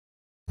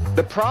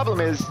The problem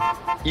is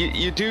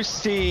you do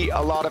see a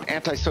lot of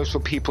antisocial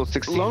people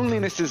succeed.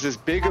 Loneliness is as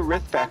big a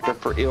risk factor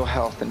for ill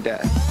health and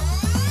death.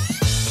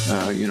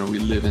 We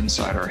live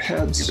inside our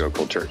heads. You go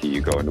cold turkey,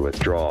 you go into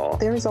withdrawal.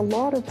 There is a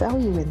lot of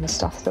value in the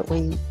stuff that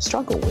we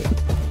struggle with.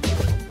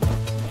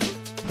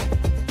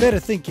 Better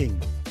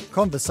Thinking.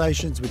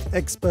 Conversations with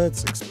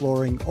experts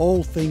exploring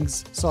all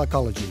things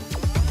psychology.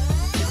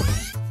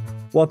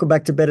 Welcome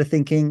back to Better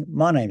Thinking.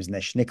 My name is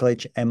Nesh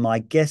Nikolic, and my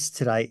guest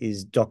today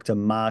is Dr.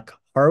 Mark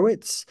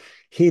Horowitz,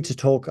 here to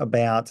talk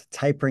about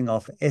tapering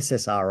off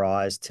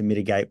SSRIs to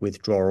mitigate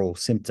withdrawal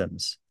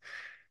symptoms.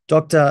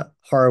 Dr.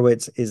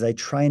 Horowitz is a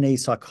trainee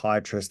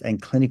psychiatrist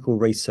and clinical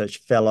research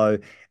fellow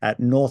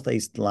at North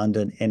East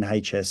London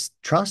NHS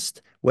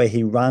Trust, where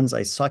he runs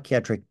a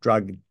psychiatric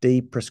drug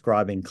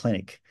deprescribing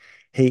clinic.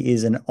 He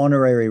is an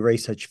Honorary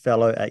Research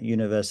Fellow at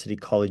University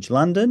College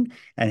London,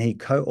 and he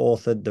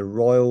co-authored the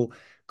Royal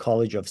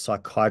College of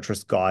Psychiatry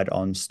Guide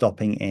on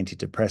Stopping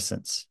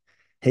Antidepressants.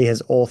 He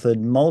has authored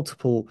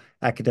multiple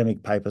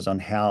academic papers on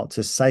how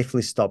to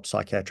safely stop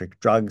psychiatric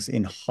drugs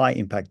in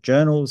high-impact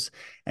journals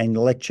and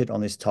lectured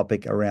on this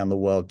topic around the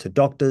world to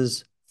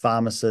doctors,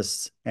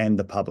 pharmacists, and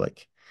the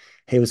public.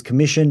 He was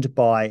commissioned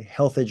by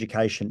Health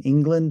Education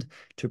England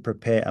to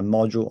prepare a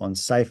module on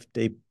safe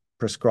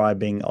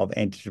prescribing of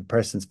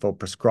antidepressants for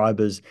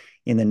prescribers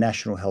in the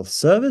National Health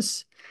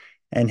Service,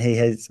 and he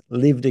has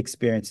lived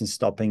experience in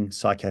stopping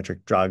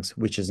psychiatric drugs,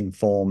 which has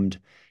informed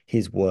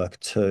his work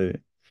too.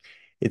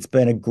 It's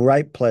been a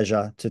great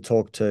pleasure to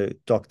talk to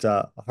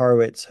Dr.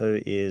 Horowitz, who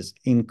is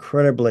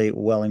incredibly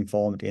well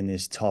informed in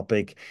this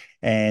topic,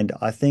 and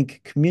I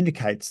think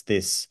communicates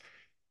this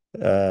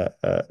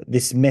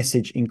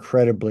message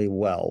incredibly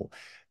well.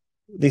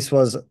 This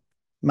was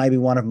maybe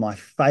one of my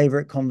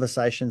favorite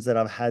conversations that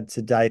I've had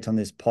to date on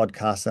this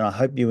podcast, and I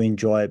hope you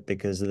enjoy it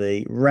because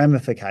the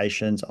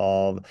ramifications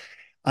of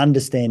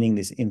understanding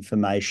this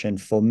information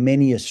for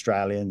many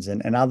Australians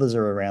and others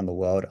around the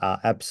world are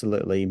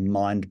absolutely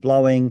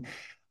mind-blowing.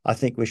 I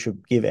think we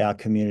should give our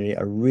community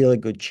a really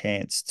good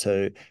chance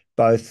to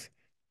both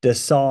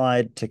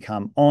decide to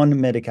come on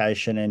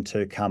medication and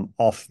to come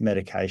off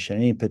medication.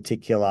 And in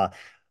particular,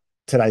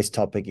 today's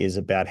topic is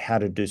about how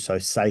to do so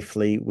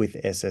safely with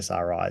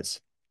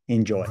SSRIs.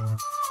 Enjoy.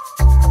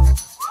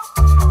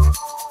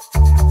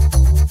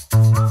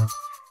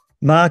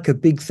 Mark, a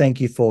big thank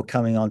you for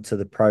coming on to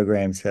the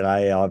program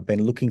today. I've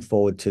been looking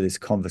forward to this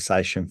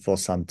conversation for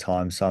some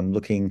time, so I'm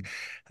looking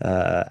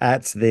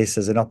at this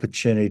as an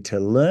opportunity to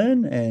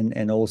learn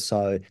and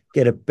also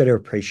get a better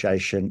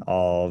appreciation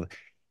of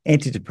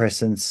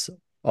antidepressants,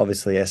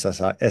 obviously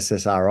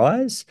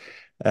SSRIs,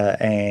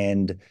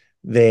 and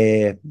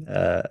their,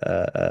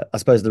 I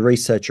suppose, the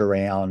research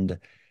around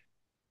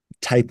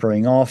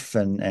tapering off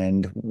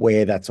and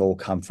where that's all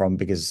come from,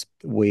 because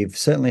we've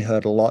certainly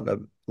heard a lot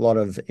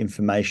of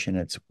information.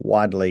 It's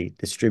widely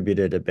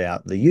distributed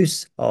about the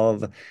use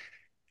of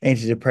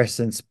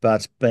antidepressants,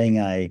 but being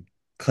a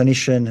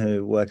clinician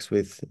who works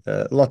with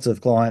lots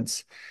of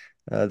clients,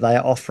 they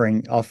are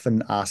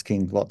often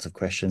asking lots of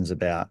questions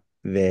about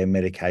their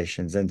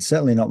medications, and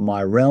certainly not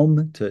my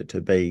realm to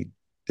be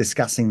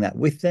discussing that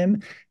with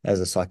them as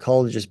a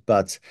psychologist,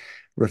 but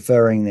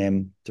referring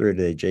them through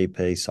to their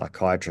GP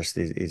psychiatrist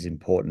is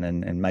important,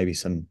 and maybe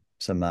some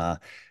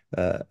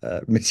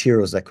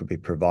materials that could be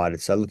provided.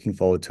 So looking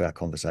forward to our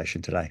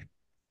conversation today.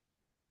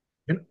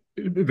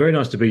 Very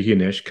nice to be here,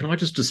 Nesh. Can I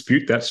just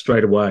dispute that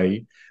straight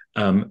away?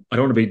 I don't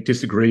want to be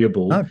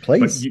disagreeable. No,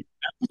 please.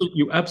 But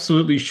you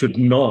absolutely should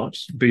not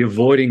be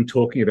avoiding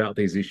talking about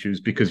these issues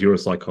because you're a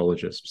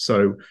psychologist.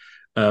 So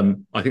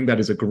I think that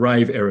is a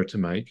grave error to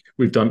make.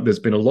 There's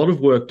been a lot of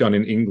work done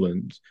in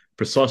England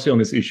precisely on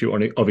this issue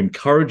of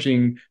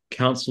encouraging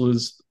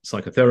counsellors,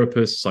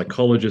 psychotherapists,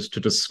 psychologists to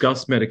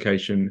discuss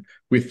medication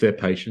with their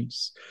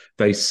patients.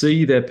 They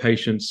see their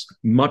patients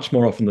much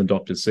more often than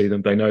doctors see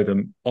them. They know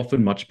them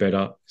often much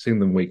better, seeing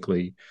them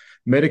weekly.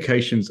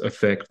 Medications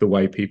affect the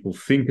way people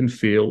think and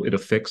feel. It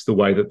affects the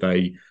way that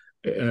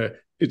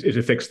it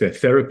affects their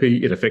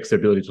therapy. It affects their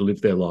ability to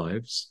live their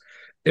lives.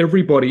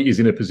 Everybody is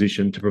in a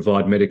position to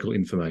provide medical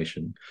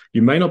information.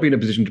 You may not be in a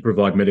position to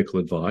provide medical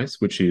advice,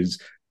 which is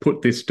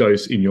put this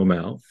dose in your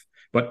mouth,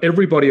 but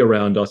everybody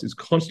around us is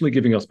constantly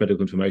giving us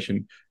medical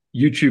information.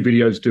 YouTube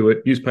videos do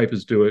it,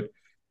 newspapers do it.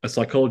 A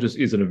psychologist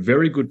is in a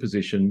very good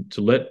position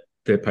to let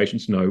their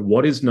patients know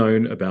what is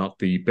known about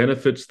the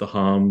benefits, the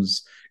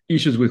harms,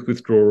 issues with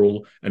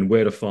withdrawal, and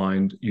where to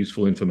find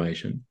useful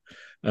information.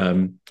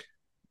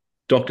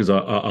 Doctors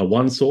are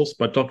one source,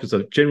 but doctors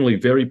are generally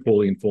very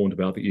poorly informed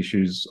about the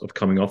issues of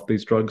coming off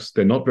these drugs.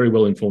 They're not very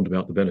well informed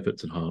about the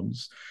benefits and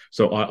harms.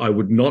 So I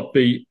would not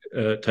be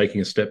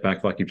taking a step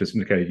back like you've just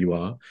indicated you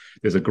are.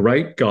 There's a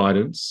great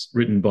guidance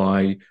written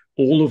by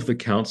all of the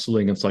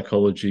counselling and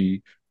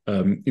psychology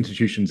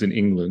institutions in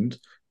England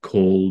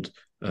called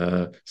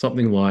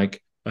something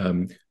like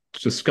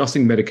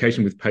discussing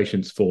medication with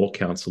patients for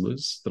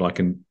counsellors,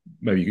 that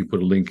maybe you can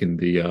put a link in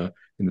the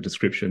in the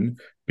description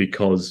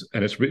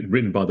and it's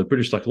written by the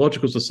British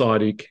Psychological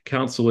Society,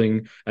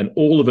 counselling, and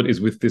all of it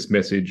is with this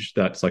message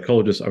that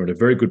psychologists are in a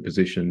very good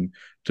position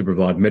to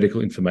provide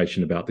medical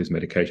information about these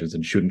medications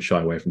and shouldn't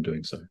shy away from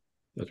doing so.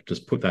 Let's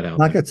just put that out.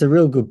 Mark, it's a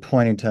real good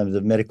point in terms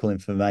of medical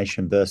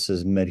information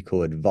versus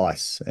medical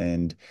advice,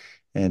 and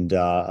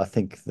I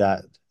think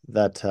that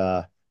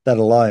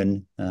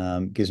alone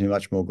gives me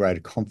much more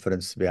greater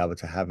confidence to be able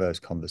to have those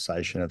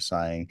conversations of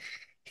saying,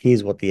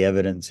 here's what the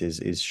evidence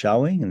is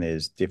showing, and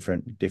there's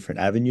different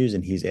avenues,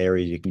 and here's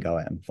areas you can go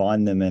out and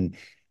find them, and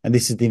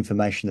this is the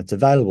information that's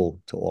available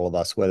to all of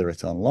us, whether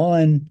it's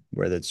online,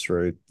 whether it's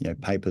through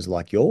papers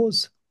like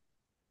yours,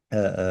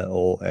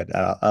 or at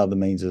other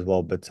means as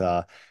well. But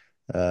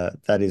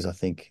that is, I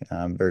think,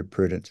 very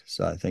prudent.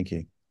 So thank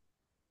you.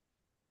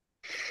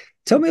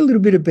 Tell me a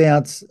little bit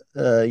about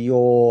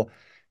your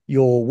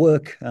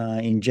work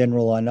in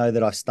general. I know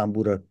that I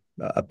stumbled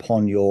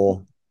upon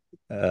your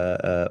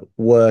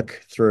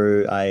work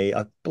through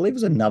I believe it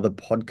was another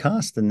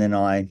podcast, and then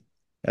I,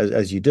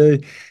 as you do,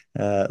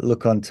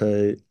 look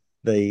onto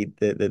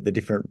the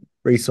different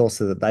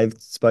resources that they've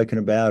spoken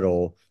about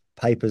or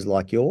papers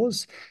like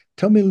yours.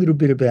 Tell me a little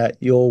bit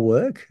about your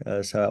work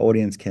so our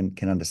audience can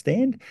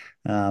understand,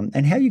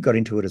 and how you got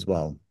into it as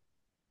well.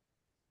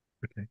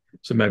 Okay,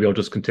 so maybe I'll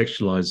just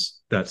contextualize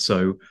that.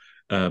 So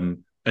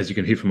as you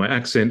can hear from my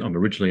accent, I'm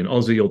originally an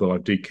Aussie, although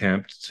I've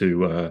decamped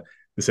to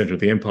the centre of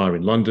the empire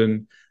in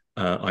London.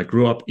 I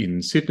grew up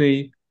in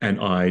Sydney, and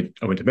I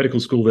went to medical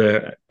school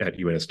there at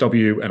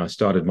UNSW, and I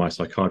started my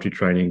psychiatry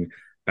training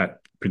at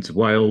Prince of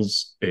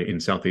Wales in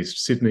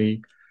southeast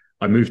Sydney.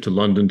 I moved to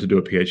London to do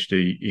a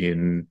PhD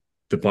in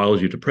the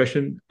biology of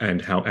depression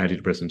and how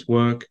antidepressants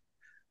work.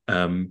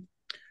 And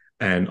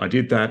I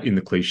did that in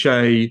the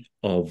cliche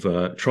of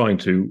trying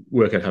to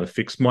work out how to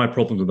fix my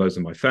problems and those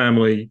of my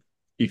family.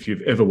 If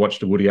you've ever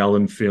watched a Woody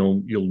Allen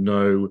film, you'll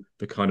know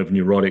the kind of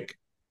neurotic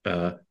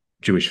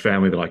Jewish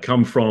family that I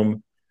come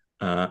from.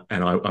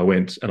 And I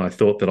went and I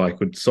thought that I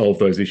could solve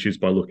those issues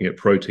by looking at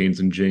proteins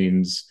and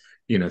genes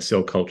in a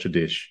cell culture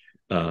dish,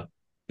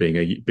 being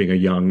a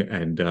young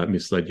and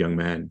misled young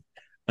man.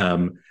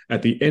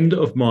 At the end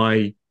of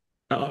my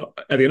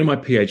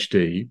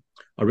PhD,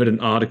 I read an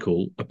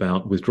article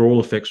about withdrawal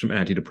effects from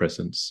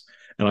antidepressants,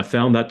 and I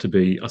found that to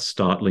be a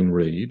startling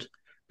read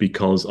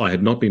because I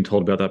had not been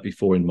told about that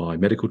before in my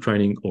medical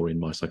training or in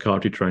my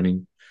psychiatry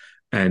training.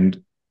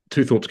 And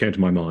two thoughts came to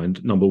my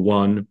mind. Number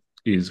one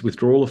is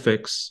withdrawal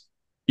effects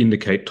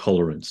indicate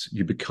tolerance.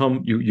 You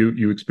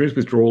experience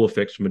withdrawal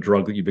effects from a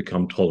drug that you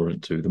become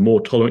tolerant to. The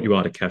more tolerant you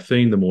are to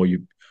caffeine, the more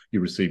you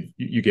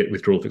get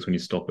withdrawal effects when you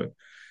stop it.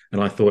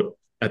 And I thought,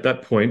 at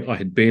that point, I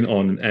had been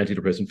on an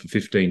antidepressant for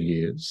 15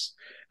 years.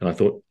 And I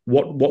thought,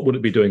 what would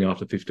it be doing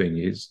after 15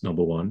 years,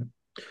 number one?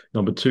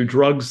 Number two,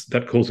 drugs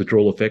that cause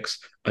withdrawal effects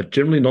are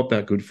generally not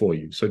that good for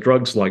you. So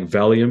drugs like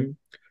Valium,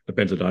 a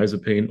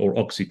benzodiazepine, or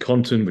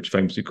OxyContin, which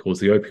famously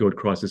caused the opioid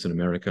crisis in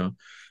America,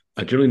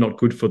 are generally not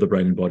good for the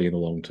brain and body in the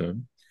long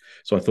term.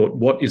 So I thought,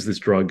 what is this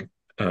drug?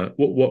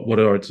 What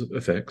are its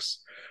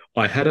effects?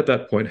 I had at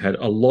that point had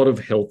a lot of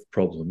health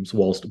problems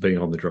whilst being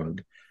on the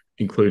drug,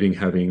 including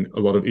having a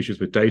lot of issues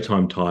with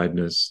daytime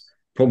tiredness,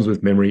 problems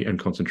with memory and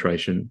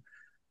concentration,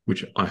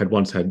 which I had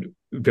once had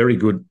very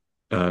good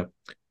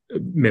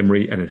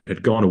memory, and it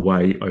had gone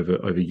away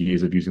over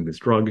years of using this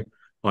drug.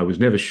 I was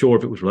never sure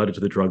if it was related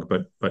to the drug,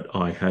 but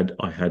I had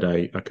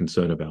a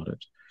concern about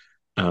it.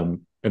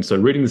 And so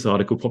reading this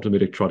article prompted me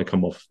to try to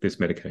come off this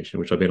medication,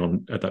 which I've been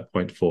on at that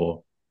point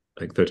for,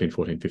 I think, 13,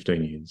 14,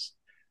 15 years.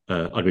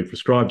 I'd been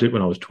prescribed it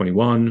when I was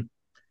 21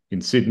 in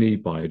Sydney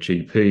by a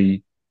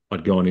GP.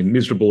 I'd gone in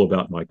miserable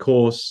about my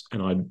course,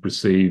 and I'd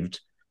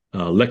received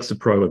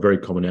Lexapro, a very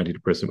common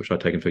antidepressant, which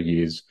I'd taken for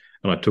years,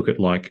 and I took it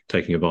like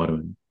taking a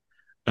vitamin.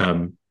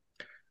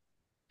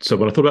 So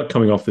when I thought about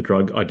coming off the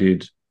drug, I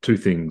did two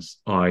things.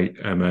 I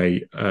am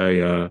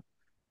a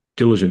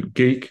diligent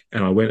geek,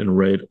 and I went and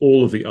read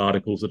all of the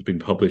articles that have been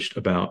published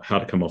about how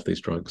to come off these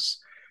drugs,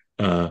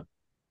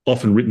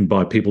 often written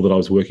by people that I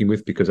was working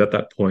with, because at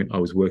that point I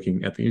was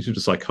working at the Institute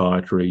of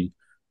Psychiatry,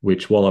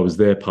 which, while I was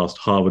there, passed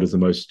Harvard as the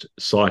most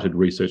cited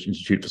research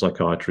institute for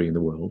psychiatry in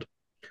the world.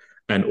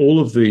 And all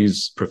of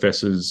these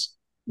professors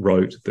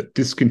wrote that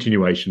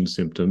discontinuation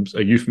symptoms,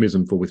 a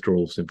euphemism for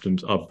withdrawal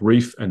symptoms, are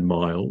brief and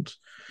mild,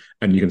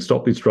 and you can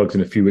stop these drugs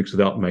in a few weeks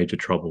without major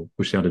trouble,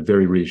 which sounded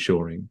very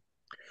reassuring.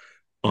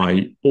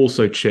 I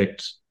also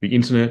checked the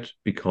internet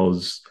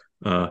because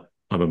I'm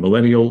a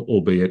millennial,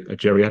 albeit a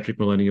geriatric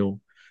millennial,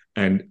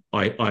 and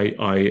I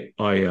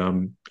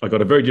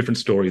got a very different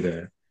story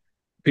there.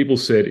 People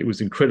said it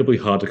was incredibly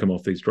hard to come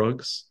off these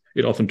drugs.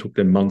 It often took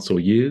them months or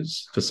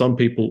years. For some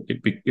people,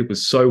 it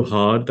was so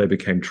hard they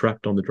became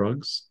trapped on the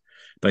drugs.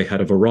 They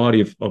had a variety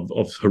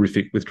of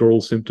horrific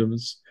withdrawal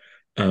symptoms.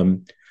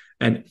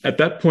 And at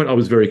that point, I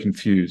was very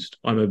confused.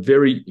 I'm a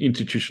very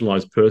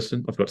institutionalized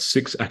person. I've got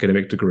 6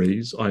 academic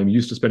degrees. I'm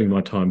used to spending my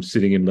time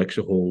sitting in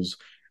lecture halls,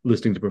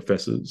 listening to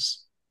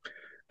professors.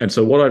 And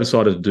so what I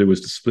decided to do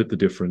was to split the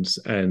difference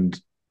and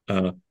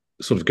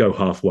sort of go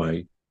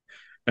halfway.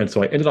 And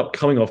so I ended up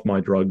coming off my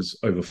drugs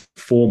over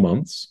 4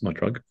 months,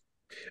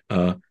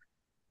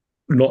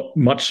 not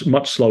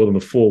much slower than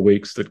the 4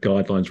 weeks that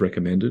guidelines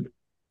recommended.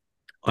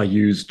 I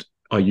used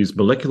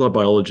molecular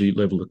biology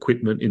level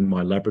equipment in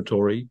my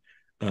laboratory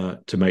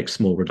to make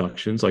small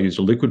reductions. I used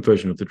a liquid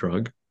version of the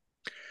drug.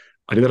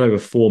 I did that over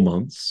 4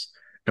 months.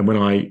 And when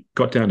I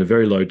got down to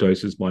very low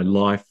doses, my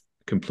life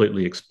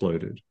completely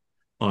exploded.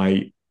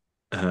 I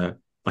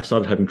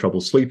started having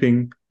trouble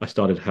sleeping. I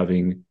started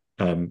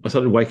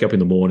waking up in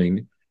the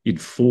morning in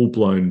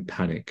full-blown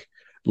panic,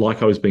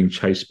 like I was being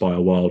chased by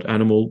a wild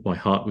animal. My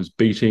heart was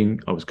beating.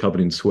 I was covered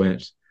in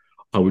sweat.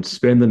 I would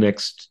spend the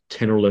next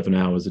 10 or 11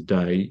 hours a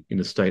day in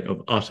a state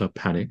of utter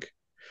panic.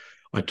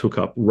 I took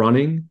up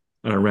running,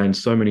 and I ran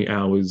so many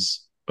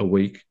hours a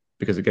week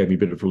because it gave me a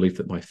bit of relief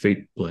that my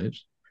feet bled.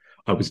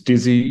 I was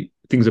dizzy.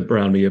 Things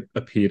around me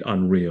appeared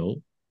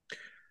unreal.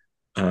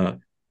 It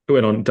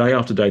went on day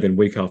after day, then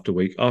week after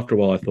week. After a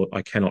while, I thought,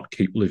 I cannot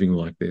keep living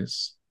like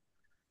this.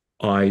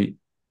 I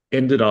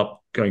ended up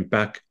going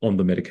back on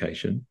the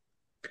medication.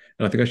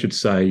 And I think I should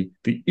say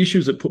the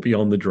issues that put me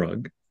on the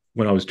drug,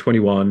 when I was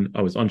 21,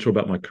 I was unsure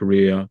about my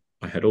career.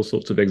 I had all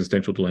sorts of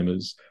existential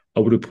dilemmas.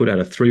 I would have put out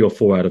a 3 or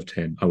 4 out of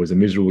 10. I was a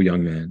miserable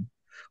young man.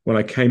 When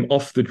I came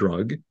off the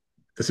drug,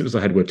 the symptoms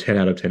I had were 10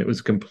 out of 10. It was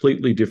a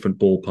completely different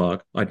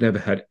ballpark. I'd never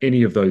had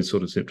any of those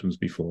sort of symptoms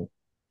before.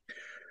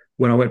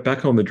 When I went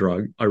back on the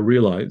drug, I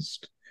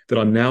realized that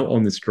I'm now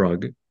on this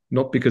drug,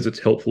 not because it's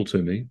helpful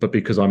to me, but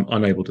because I'm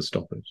unable to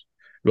stop it.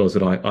 I realized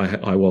that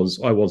I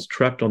was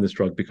trapped on this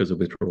drug because of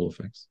withdrawal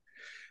effects.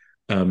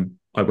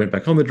 I went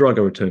back on the drug.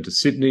 I returned to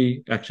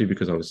Sydney, actually,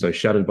 because I was so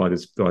shattered by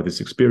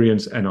this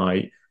experience, and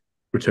I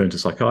returned to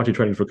psychiatry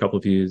training for a couple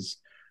of years.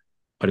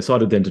 I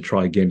decided then to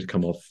try again to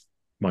come off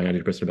my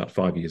antidepressant about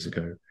 5 years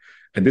ago.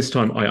 And this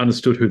time I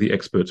understood who the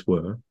experts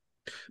were.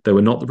 They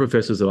were not the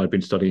professors that I'd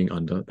been studying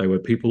under. They were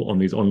people on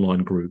these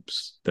online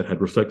groups that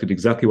had reflected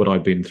exactly what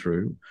I'd been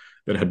through,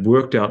 that had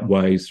worked out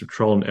ways through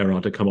trial and error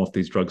to come off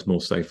these drugs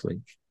more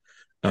safely.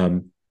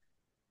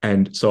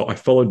 And so I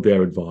followed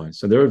their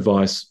advice. And their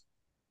advice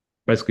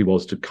basically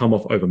was to come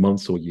off over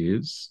months or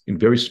years in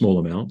very small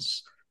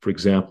amounts. For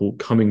example,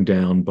 coming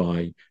down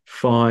by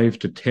 5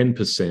 to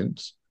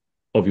 10%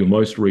 of your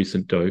most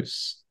recent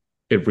dose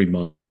every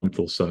month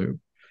or so,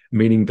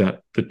 meaning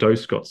that the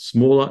dose got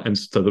smaller, and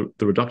so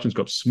the reductions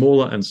got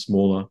smaller and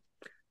smaller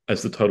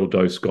as the total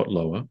dose got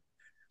lower,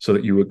 so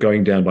that you were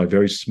going down by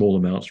very small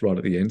amounts right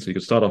at the end. So you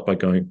could start off by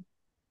going,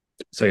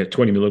 say, at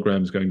 20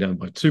 milligrams, going down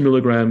by 2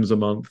 milligrams a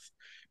month.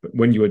 But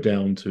when you were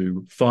down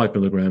to 5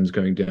 milligrams,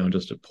 going down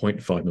just at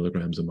 0.5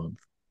 milligrams a month.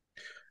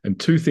 And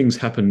 2 things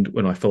happened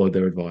when I followed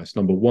their advice.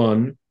 Number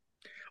one,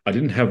 I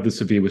didn't have the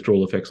severe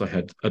withdrawal effects I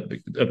had at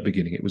the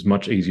beginning. It was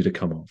much easier to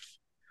come off.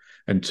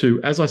 And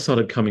 2, as I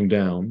started coming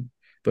down,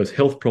 those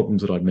health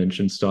problems that I'd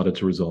mentioned started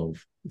to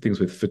resolve. Things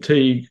with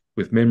fatigue,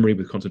 with memory,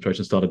 with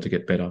concentration started to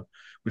get better,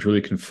 which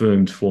really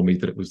confirmed for me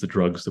that it was the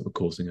drugs that were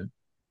causing it.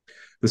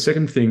 The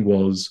second thing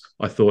was,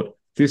 I thought,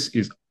 this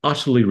is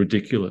utterly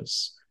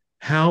ridiculous.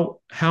 How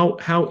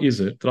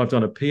is it that I've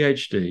done a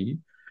PhD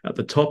at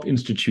the top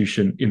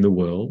institution in the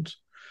world?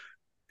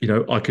 You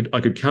know, I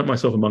could count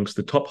myself amongst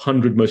the top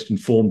 100 most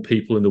informed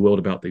people in the world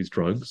about these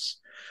drugs,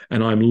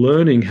 and I'm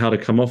learning how to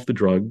come off the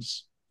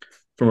drugs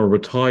from a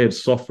retired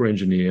software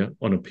engineer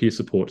on a peer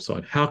support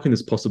side. How can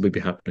this possibly be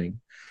happening?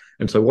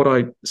 And so what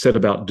I set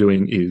about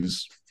doing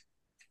is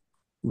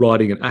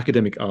writing an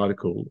academic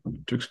article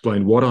to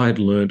explain what I had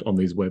learned on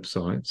these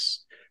websites,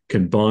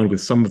 combined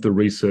with some of the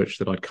research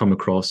that I'd come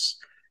across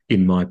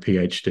in my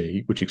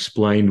PhD, which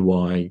explained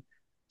why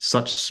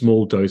such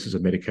small doses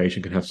of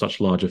medication can have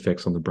such large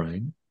effects on the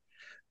brain.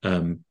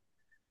 And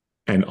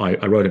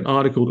I wrote an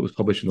article that was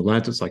published in the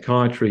Lancet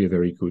Psychiatry, a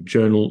very good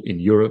journal in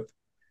Europe.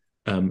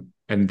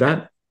 And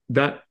that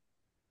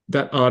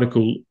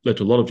article led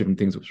to a lot of different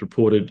things that was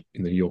reported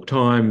in the New York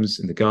Times,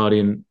 in the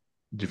Guardian,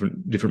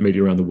 different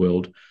media around the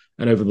world.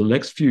 And over the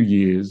next few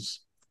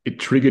years, it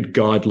triggered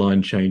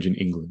guideline change in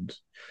England.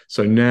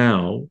 So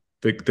now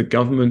the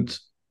government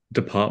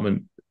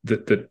department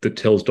that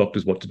tells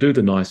doctors what to do,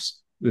 puts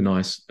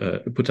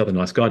out the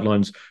nice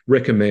guidelines,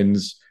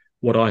 recommends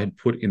what I had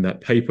put in that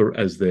paper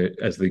as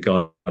the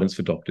guidance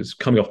for doctors,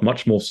 coming off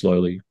much more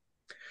slowly,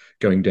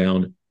 going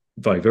down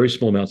by very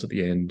small amounts at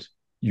the end,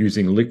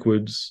 using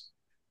liquids,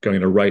 going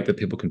at a rate that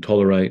people can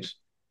tolerate,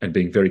 and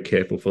being very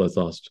careful for those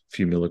last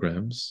few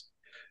milligrams.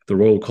 The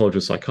Royal College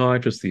of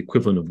Psychiatrists, the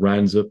equivalent of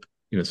RANZIP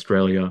in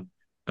Australia,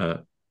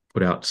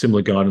 put out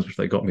similar guidance, which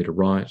they got me to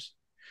write.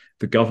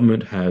 The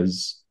government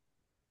has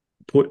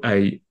put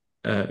a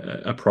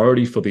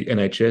priority for the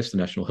NHS, the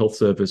National Health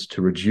Service,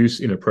 to reduce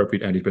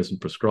inappropriate antidepressant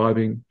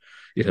prescribing.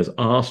 It has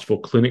asked for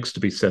clinics to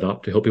be set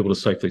up to help people to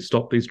safely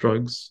stop these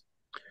drugs.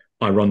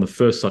 I run the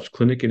first such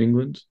clinic in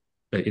England,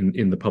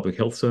 in the public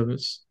health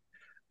service.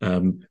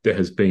 There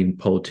has been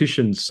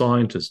politicians,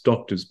 scientists,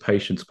 doctors,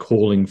 patients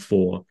calling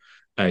for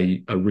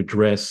a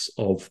redress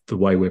of the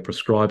way we're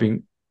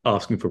prescribing,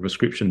 asking for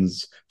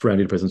prescriptions for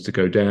antidepressants to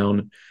go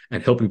down,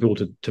 and helping people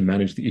to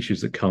manage the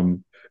issues that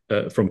come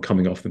from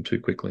coming off them too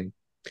quickly.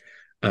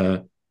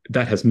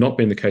 That has not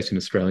been the case in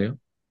Australia.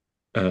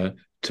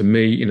 To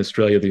me, in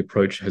Australia, the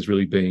approach has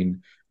really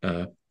been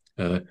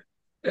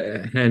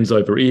hands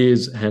over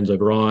ears, hands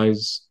over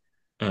eyes,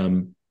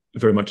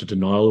 very much a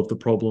denial of the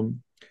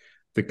problem.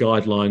 The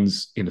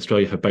guidelines in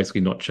Australia have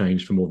basically not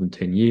changed for more than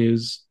 10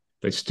 years.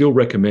 They still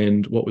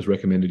recommend what was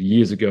recommended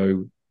years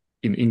ago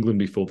in England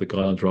before the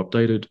guidelines were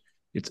updated.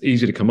 It's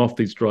easy to come off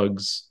these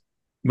drugs.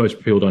 Most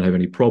people don't have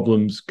any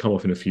problems, come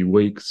off in a few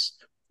weeks.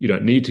 You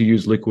don't need to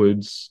use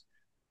liquids,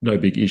 no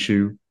big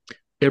issue.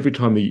 Every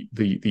time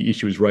the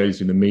issue is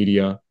raised in the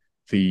media,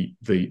 the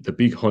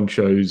big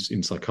honchos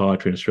in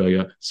psychiatry in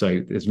Australia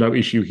say there's no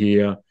issue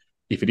here.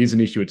 If it is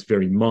an issue, it's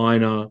very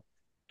minor.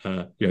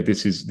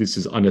 This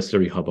is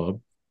unnecessary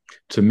hubbub.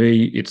 To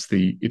me, it's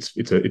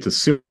a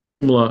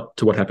similar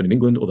to what happened in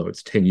England, although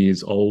it's 10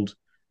 years old.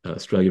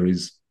 Australia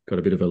has got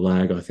a bit of a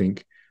lag, I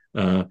think,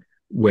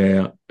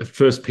 where at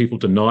first people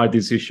denied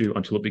this issue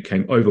until it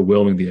became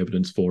overwhelming, the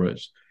evidence for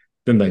it.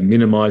 Then they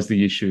minimised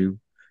the issue,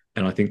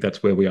 and I think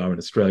that's where we are in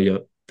Australia.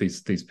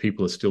 These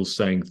people are still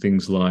saying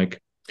things like,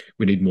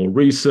 we need more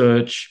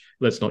research,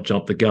 let's not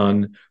jump the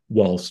gun,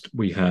 whilst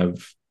we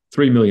have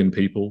 3 million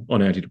people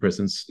on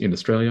antidepressants in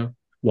Australia,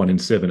 1 in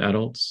 7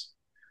 adults.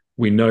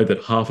 We know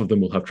that half of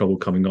them will have trouble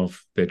coming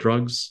off their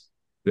drugs,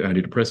 their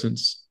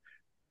antidepressants.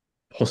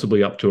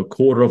 Possibly up to a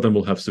quarter of them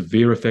will have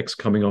severe effects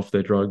coming off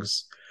their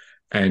drugs.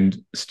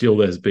 And still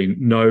there's been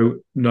no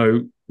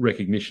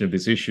recognition of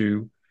this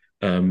issue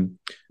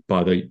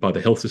by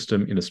the health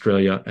system in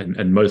Australia,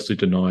 and mostly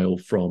denial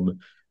from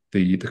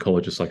the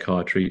College of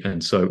Psychiatry.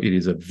 And so it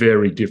is a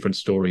very different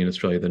story in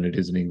Australia than it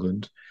is in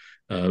England,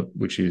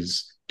 which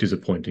is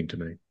disappointing to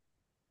me.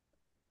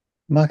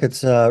 Mark,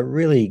 it's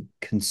really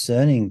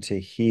concerning to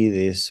hear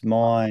this.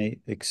 My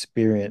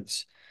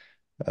experience,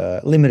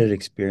 limited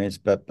experience,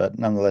 but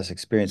nonetheless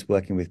experience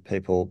working with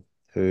people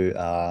who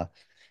are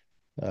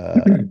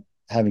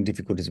having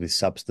difficulties with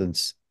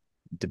substance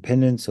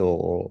dependence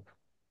or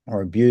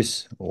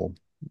abuse, or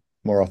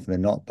more often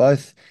than not,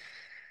 both.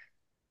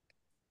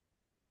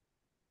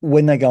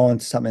 When they go on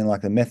to something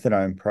like the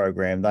methadone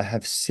program, they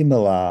have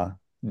similar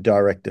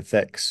direct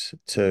effects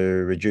to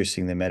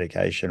reducing their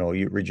medication or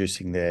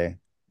reducing their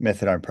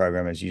methadone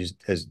program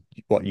as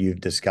what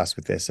you've discussed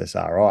with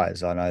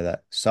SSRIs. I know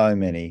that so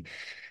many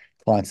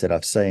clients that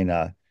I've seen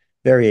are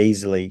very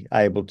easily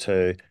able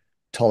to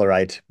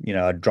tolerate,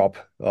 a drop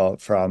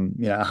from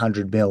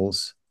 100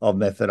 mils of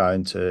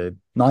methadone to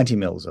 90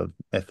 mils of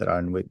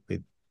methadone,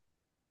 with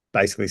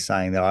basically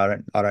saying that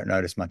I don't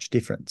notice much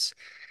difference.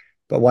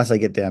 But once they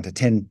get down to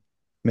 10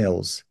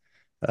 mils,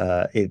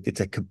 it's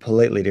a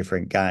completely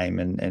different game.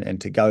 And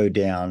to go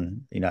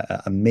down,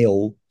 a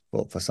mil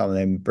for some of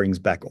them brings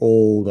back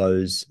all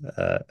those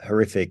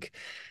horrific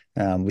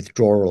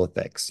withdrawal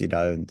effects,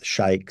 the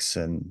shakes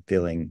and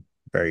feeling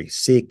very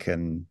sick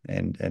and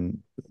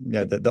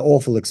the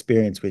awful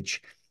experience,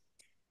 which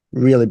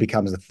really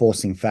becomes the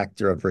forcing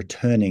factor of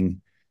returning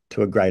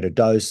to a greater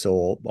dose,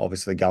 or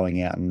obviously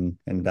going out and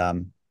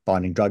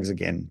finding drugs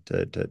again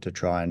to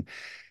try and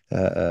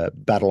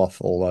battle off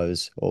all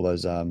those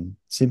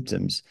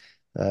symptoms.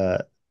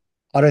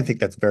 I don't think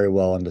that's very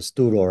well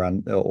understood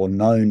or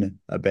known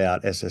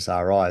about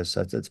SSRIs,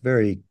 so it's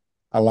very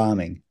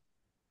alarming.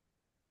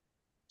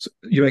 So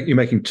you're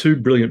making 2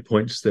 brilliant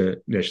points there,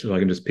 Nesh, that I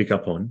can just pick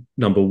up on.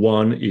 Number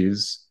one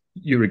is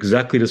you're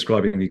exactly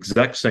describing the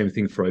exact same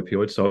thing for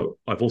opioids. So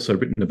I've also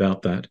written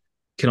about that.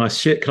 Can I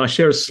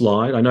share a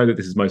slide? I know that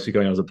this is mostly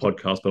going out as a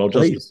podcast, but I'll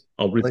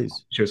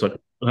share a slide.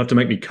 You'll have to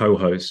make me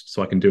co-host,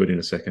 so I can do it in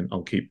a second.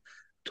 I'll keep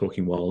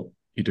talking while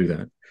you do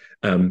that.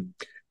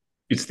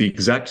 It's the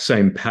exact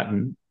same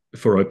pattern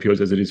for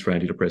opioids as it is for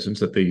antidepressants,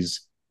 that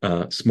these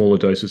smaller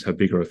doses have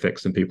bigger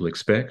effects than people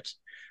expect.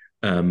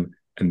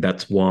 And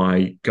that's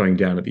why going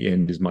down at the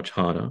end is much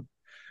harder.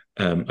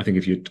 I think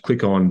if you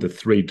click on the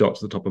 3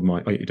 dots at the top of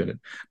my... Oh, you did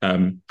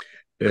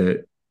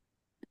it.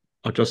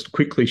 I'll just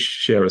quickly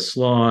share a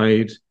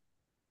slide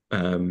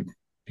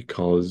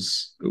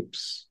because...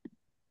 Oops.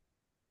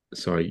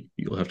 Sorry,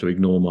 you'll have to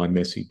ignore my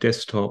messy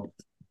desktop.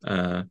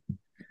 Just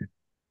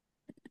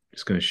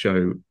going to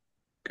show...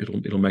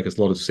 It'll make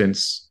a lot of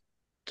sense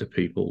to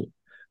people.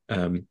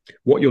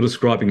 What you're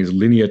describing is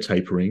linear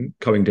tapering,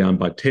 going down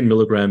by 10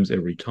 milligrams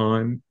every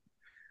time.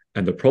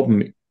 And the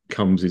problem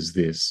is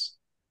this.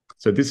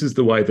 So this is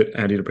the way that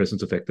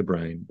antidepressants affect the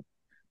brain.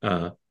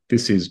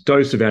 This is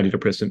dose of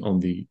antidepressant on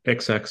the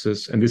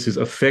x-axis, and this is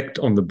effect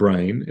on the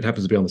brain. It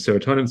happens to be on the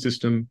serotonin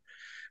system.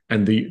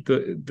 And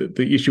the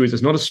issue is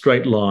it's not a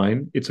straight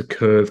line, it's a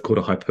curve called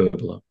a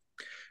hyperbola.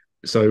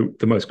 So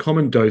the most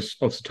common dose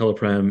of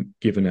citalopram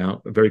given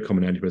out, a very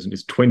common antidepressant,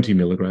 is 20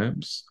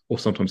 milligrams or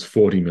sometimes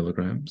 40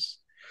 milligrams.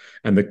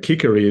 And the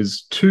kicker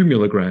is 2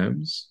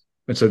 milligrams.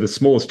 And so the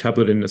smallest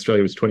tablet in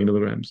Australia is 20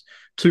 milligrams.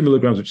 2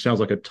 milligrams, which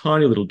sounds like a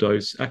tiny little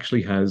dose,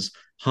 actually has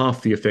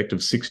half the effect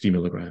of 60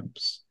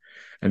 milligrams.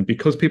 And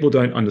because people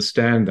don't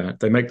understand that,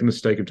 they make the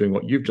mistake of doing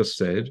what you've just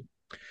said.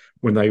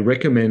 When they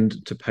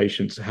recommend to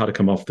patients how to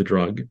come off the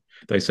drug,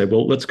 they say,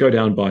 well, let's go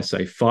down by,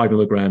 say, 5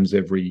 milligrams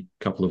every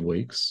couple of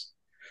weeks.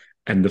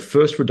 And the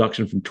first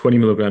reduction from 20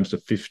 milligrams to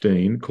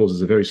 15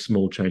 causes a very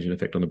small change in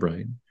effect on the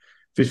brain.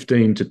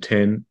 15 to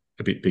 10,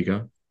 a bit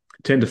bigger.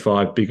 10 to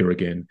 5, bigger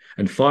again.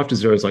 And 5 to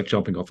 0 is like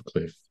jumping off a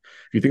cliff.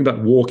 If you think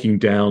about walking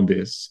down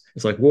this,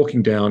 it's like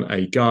walking down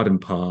a garden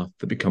path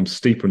that becomes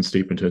steeper and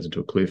steeper and turns into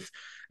a cliff.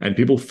 And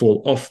people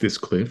fall off this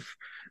cliff.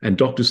 And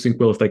doctors think,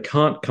 well, if they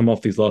can't come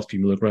off these last few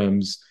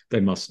milligrams, they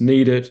must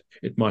need it.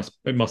 It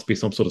must be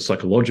some sort of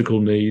psychological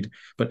need.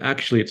 But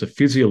actually, it's a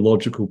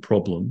physiological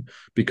problem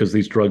because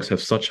these drugs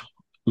have such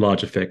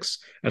large effects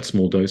at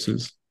small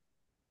doses.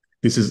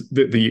 This is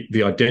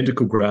the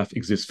identical graph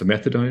exists for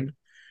methadone.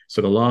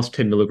 So the last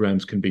 10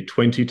 milligrams can be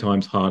 20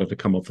 times harder to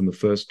come off than the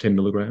first 10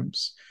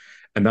 milligrams.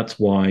 And that's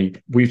why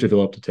we've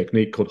developed a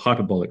technique called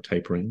hyperbolic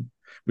tapering,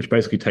 which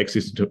basically takes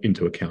this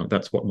into account.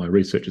 That's what my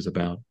research is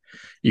about.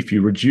 If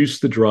you reduce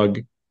the drug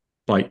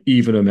by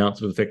even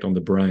amounts of effect on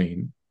the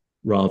brain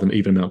rather than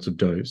even amounts of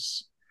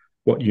dose,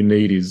 what you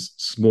need is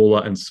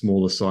smaller and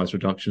smaller size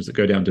reductions that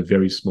go down to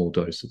very small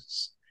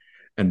doses.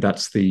 And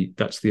that's the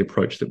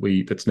approach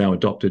that's now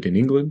adopted in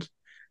England.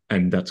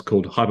 And that's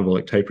called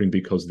hyperbolic tapering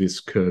because this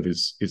curve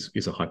is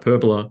a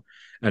hyperbola,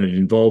 and it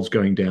involves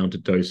going down to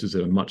doses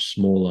that are much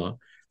smaller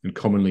than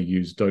commonly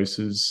used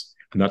doses.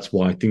 And that's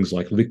why things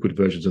like liquid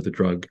versions of the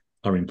drug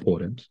are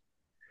important.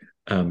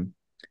 And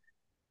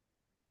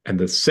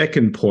the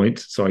second point,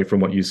 sorry,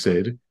 from what you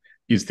said,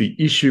 is the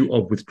issue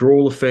of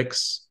withdrawal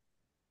effects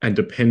and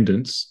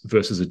dependence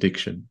versus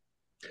addiction.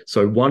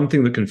 So one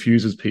thing that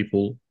confuses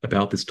people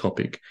about this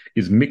topic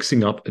is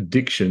mixing up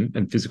addiction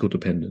and physical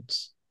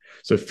dependence.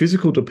 So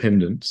physical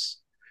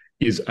dependence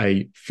is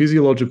a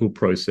physiological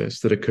process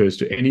that occurs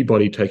to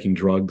anybody taking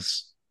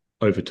drugs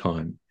over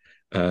time.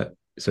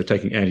 So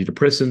taking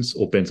antidepressants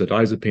or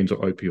benzodiazepines or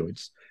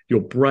opioids.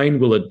 Your brain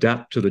will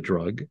adapt to the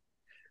drug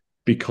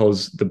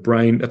because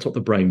that's what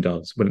the brain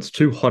does. When it's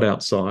too hot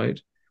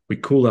outside, we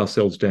cool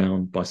ourselves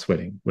down by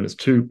sweating. When it's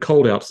too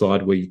cold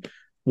outside, we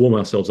warm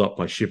ourselves up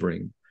by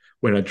shivering.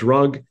 When a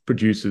drug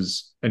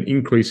produces an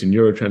increase in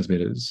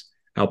neurotransmitters,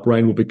 our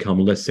brain will become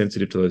less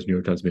sensitive to those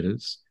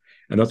neurotransmitters.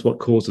 And that's what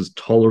causes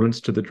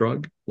tolerance to the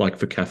drug, like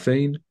for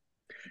caffeine.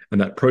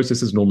 And that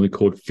process is normally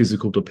called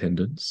physical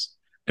dependence.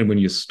 And when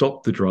you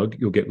stop the drug,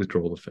 you'll get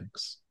withdrawal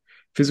effects.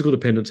 Physical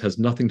dependence has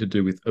nothing to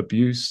do with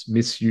abuse,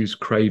 misuse,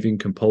 craving,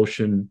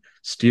 compulsion,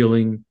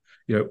 stealing.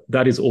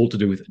 That is all to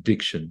do with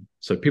addiction.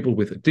 So people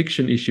with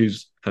addiction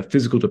issues have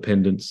physical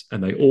dependence,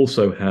 and they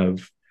also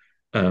have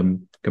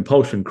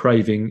compulsion,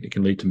 craving. It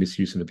can lead to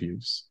misuse and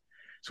abuse.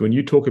 So when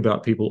you talk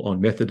about people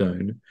on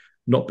methadone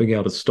not being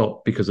able to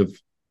stop because of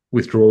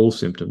withdrawal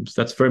symptoms,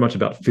 that's very much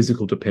about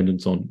physical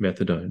dependence on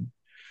methadone.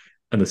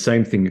 And the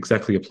same thing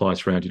exactly applies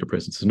for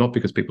antidepressants. It's not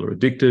because people are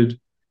addicted,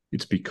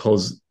 it's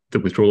because the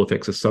withdrawal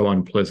effects are so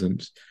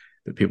unpleasant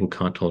that people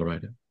can't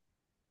tolerate it.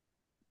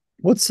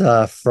 What's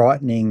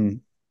frightening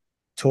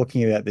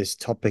talking about this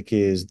topic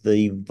is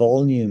the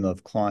volume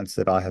of clients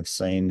that I have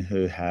seen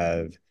who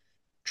have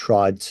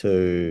tried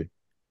to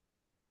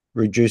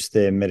reduce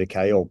their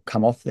medication or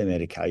come off their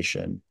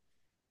medication,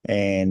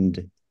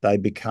 and they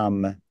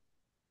become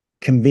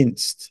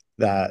convinced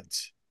that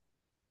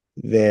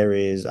there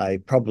is a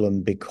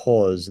problem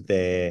because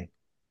their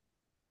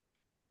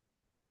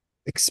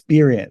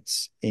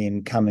experience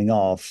in coming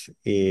off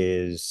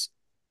is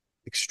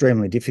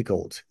extremely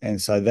difficult. And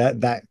so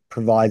that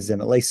provides them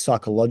at least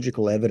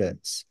psychological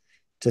evidence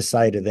to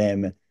say to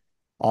them,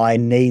 I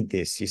need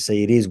this. You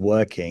see, it is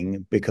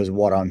working because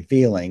what I'm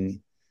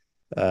feeling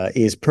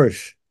is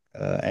proof.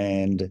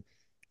 I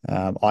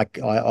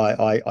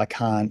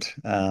can't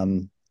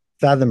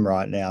fathom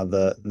right now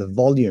the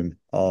volume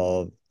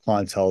of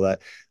clientele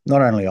that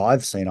not only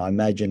I've seen, I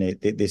imagine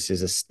this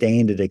is a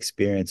standard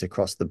experience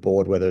across the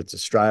board, whether it's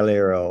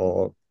Australia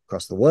or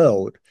across the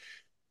world.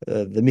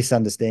 The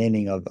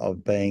misunderstanding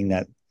of being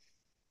that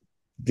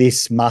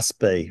this must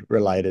be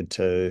related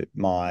to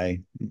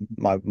my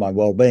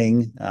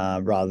well-being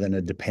rather than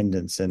a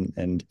dependence,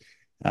 and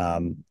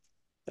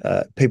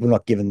people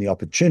not given the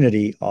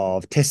opportunity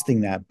of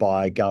testing that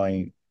by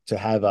going to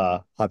have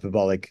a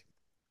hyperbolic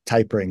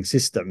tapering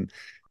system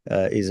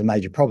is a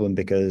major problem,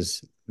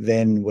 because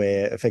then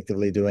we're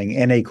effectively doing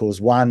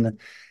n=1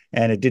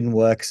 and it didn't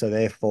work. So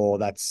therefore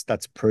that's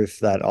proof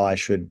that I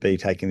should be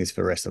taking this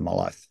for the rest of my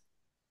life.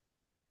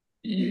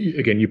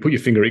 Again, you put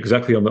your finger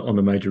exactly on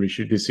the major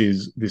issue. This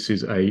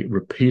is a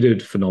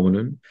repeated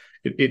phenomenon.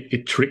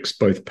 It tricks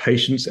both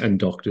patients and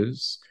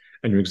doctors.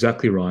 And you're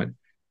exactly right.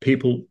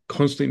 People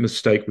constantly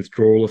mistake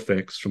withdrawal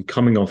effects from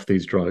coming off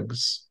these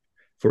drugs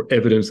for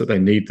evidence that they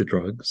need the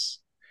drugs.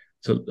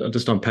 So I'll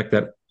just unpack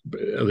that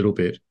a little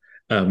bit.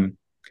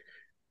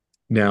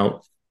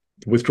 Now,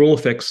 withdrawal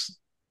effects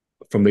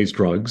from these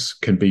drugs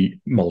can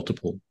be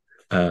multiple.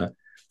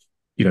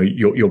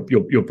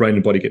 Your brain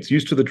and body gets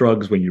used to the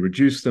drugs. When you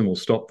reduce them or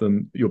stop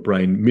them, your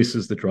brain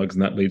misses the drugs,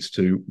 and that leads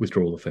to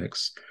withdrawal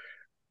effects.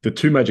 The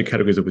two major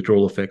categories of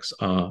withdrawal effects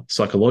are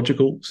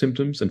psychological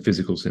symptoms and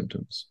physical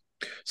symptoms.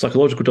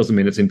 Psychological doesn't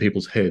mean it's in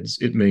people's heads.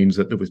 It means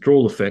that the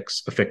withdrawal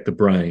effects affect the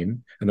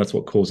brain, and that's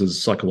what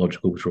causes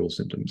psychological withdrawal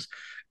symptoms.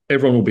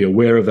 everyone will be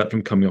aware of that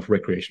from coming off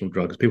recreational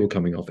drugs. People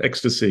coming off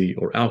ecstasy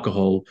or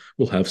alcohol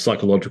will have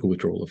psychological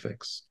withdrawal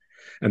effects.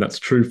 And that's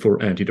true for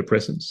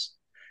antidepressants.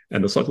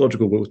 And the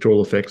psychological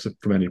withdrawal effects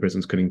from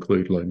antidepressants can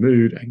include low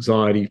mood,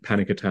 anxiety,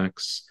 panic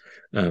attacks,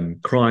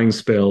 crying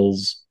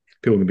spells.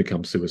 People can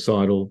become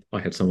suicidal. I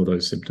had some of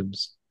those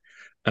symptoms.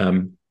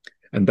 And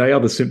they are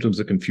the symptoms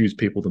that confuse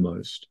people the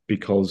most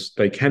because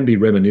they can be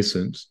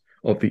reminiscent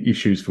of the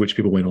issues for which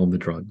people went on the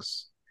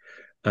drugs.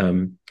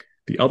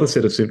 The other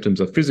set of symptoms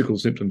are physical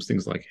symptoms,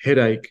 things like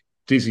headache,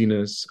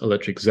 dizziness,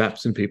 electric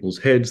zaps in people's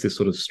heads, this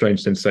sort of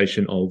strange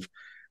sensation of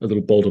a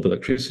little bolt of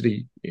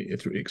electricity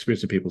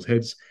experienced in people's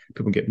heads.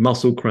 People can get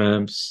muscle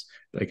cramps.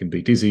 They can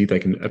be dizzy. They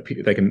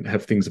can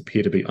have things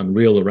appear to be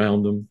unreal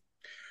around them.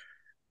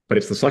 But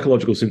it's the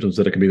psychological symptoms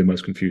that can be the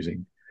most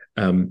confusing.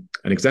 And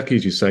exactly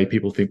as you say,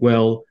 people think,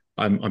 well,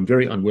 I'm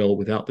very unwell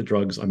without the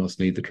drugs. I must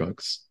need the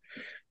drugs.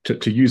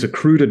 To use a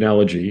crude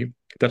analogy,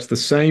 that's the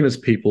same as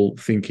people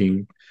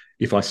thinking,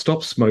 if I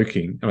stop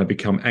smoking and I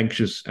become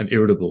anxious and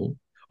irritable,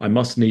 I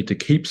must need to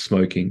keep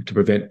smoking to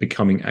prevent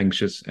becoming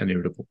anxious and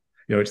irritable.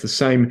 It's the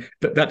same.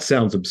 That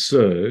sounds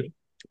absurd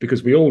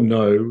because we all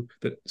know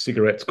that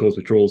cigarettes cause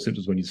withdrawal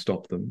symptoms when you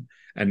stop them.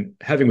 And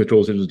having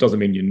withdrawal symptoms doesn't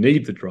mean you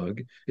need the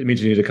drug. It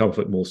means you need to come off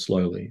it more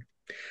slowly.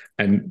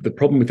 And the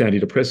problem with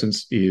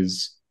antidepressants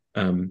is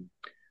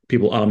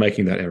people are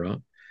making that error,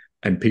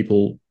 and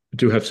people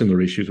do have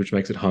similar issues, which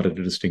makes it harder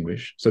to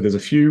distinguish. So there's a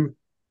few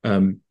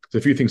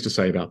things to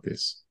say about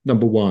this.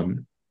 Number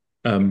one,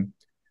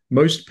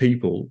 most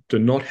people do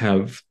not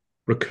have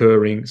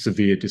recurring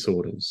severe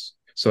disorders.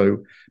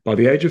 So by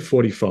the age of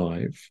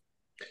 45,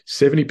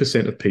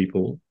 70% of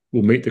people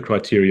will meet the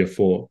criteria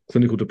for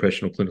clinical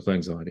depression or clinical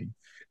anxiety.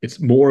 It's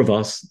more of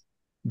us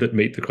that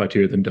meet the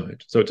criteria than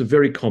don't. So it's a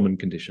very common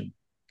condition.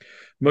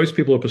 Most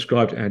people are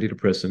prescribed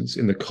antidepressants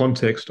in the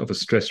context of a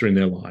stressor in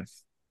their life,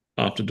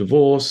 after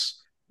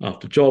divorce,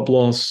 after job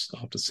loss,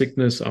 after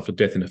sickness, after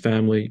death in a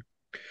family.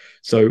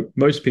 So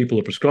most people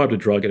are prescribed a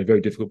drug at a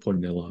very difficult point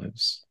in their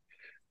lives.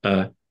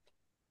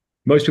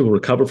 Most people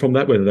recover from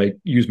that, whether they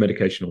use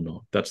medication or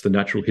not. That's the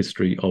natural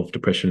history of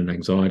depression and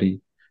anxiety.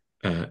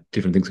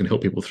 Different things can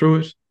help people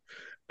through it.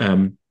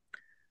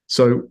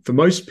 So for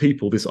most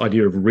people, this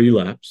idea of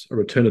relapse, a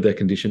return of their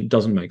condition,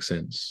 doesn't make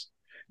sense.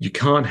 You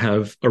can't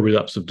have a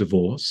relapse of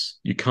divorce.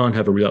 You can't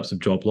have a relapse of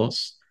job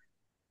loss,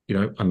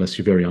 unless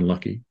you're very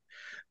unlucky.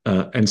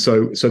 And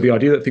so the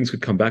idea that things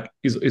could come back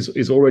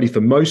is already,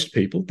 for most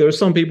people. There are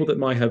some people that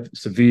might have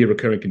severe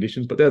recurring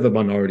conditions, but they're the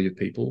minority of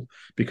people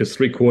because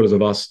 3/4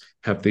 of us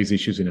have these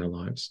issues in our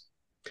lives.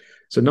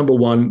 So number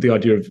one, the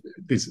idea of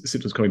these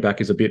symptoms coming back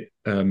is a bit,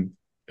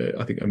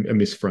 I think, a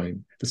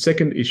misframe. The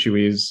second issue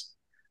is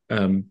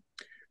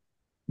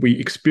we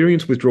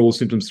experience withdrawal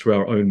symptoms through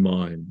our own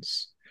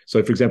minds.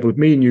 So, for example, if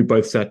me and you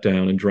both sat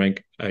down and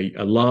drank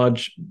a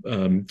large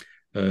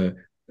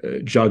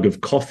jug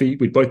of coffee,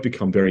 we'd both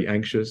become very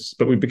anxious,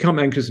 but we become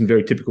anxious in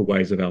very typical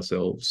ways of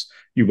ourselves.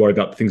 You worry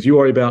about the things you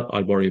worry about.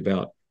 I worry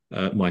about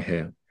my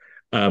hair.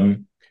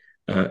 And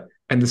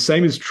the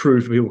same is true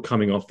for people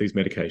coming off these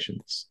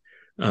medications.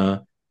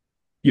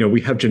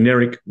 We have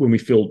generic, when we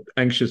feel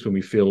anxious, when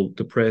we feel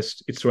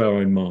depressed, it's through our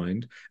own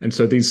mind. And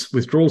so these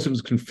withdrawal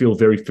symptoms can feel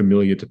very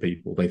familiar to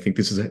people. They think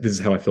this is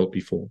how I felt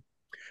before.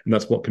 And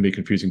that's what can be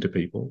confusing to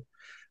people.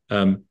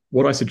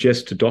 What I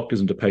suggest to doctors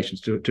and to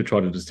patients to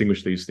try to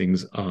distinguish these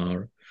things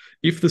are,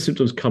 if the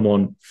symptoms come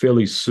on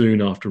fairly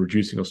soon after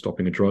reducing or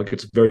stopping a drug,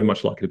 it's very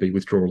much likely to be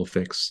withdrawal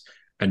effects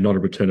and not a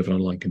return of an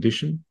underlying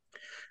condition.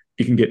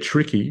 It can get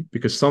tricky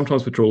because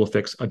sometimes withdrawal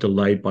effects are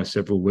delayed by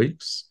several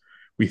weeks.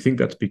 We think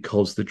that's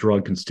because the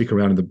drug can stick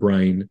around in the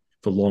brain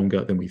for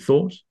longer than we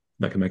thought.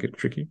 That can make it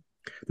tricky.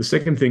 The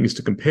second thing is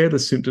to compare the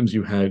symptoms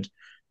you had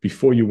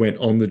before you went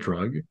on the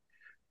drug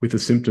with the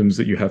symptoms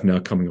that you have now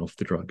coming off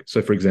the drug.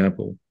 So, for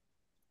example,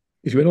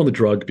 if you went on the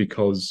drug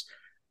because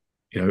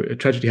a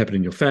tragedy happened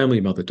in your family,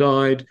 your mother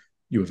died,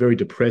 you were very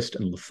depressed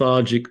and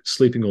lethargic,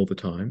 sleeping all the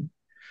time,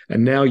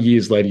 and now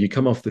years later you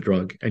come off the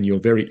drug and you're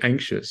very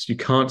anxious, you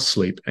can't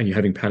sleep, and you're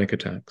having panic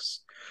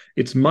attacks,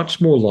 it's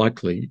much more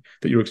likely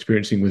that you're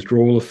experiencing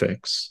withdrawal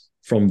effects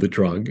from the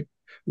drug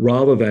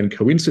rather than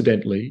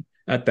coincidentally,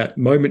 at that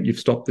moment you've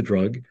stopped the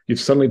drug, you've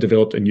suddenly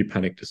developed a new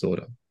panic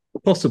disorder.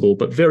 Possible,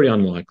 but very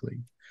unlikely.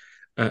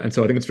 And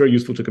so I think it's very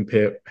useful to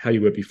compare how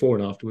you were before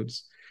and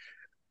afterwards.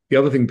 The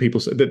other thing people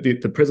say, that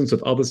the presence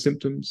of other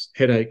symptoms,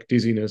 headache,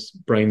 dizziness,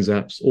 brain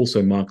zaps,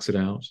 also marks it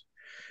out.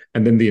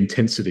 And then the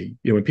intensity.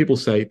 When people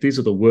say, these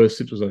are the worst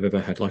symptoms I've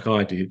ever had, like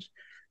I did,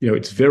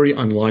 it's very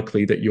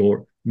unlikely that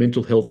your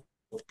mental health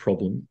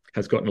problem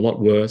has gotten a lot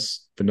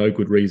worse for no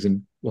good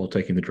reason while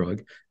taking the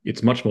drug.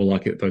 It's much more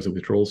likely that those are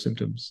withdrawal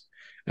symptoms.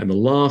 And the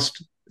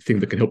last thing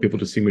that can help people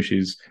distinguish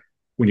is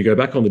when you go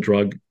back on the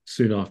drug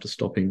soon after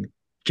stopping,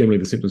 generally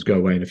the symptoms go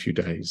away in a few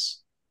days.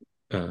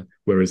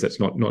 Whereas that's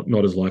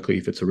not as likely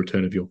if it's a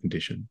return of your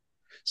condition.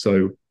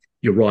 So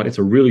you're right, it's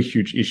a really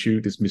huge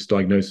issue, this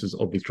misdiagnosis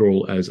of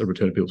withdrawal as a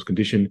return of people's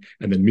condition,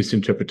 and then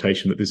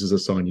misinterpretation that this is a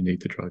sign you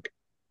need the drug.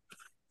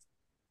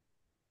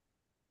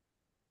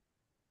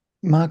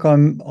 Mark,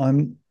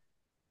 I'm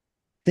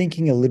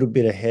thinking a little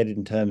bit ahead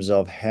in terms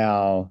of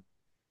how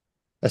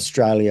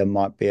Australia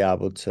might be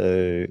able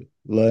to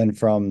learn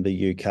from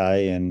the UK,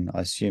 and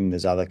I assume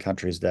there's other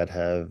countries that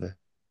have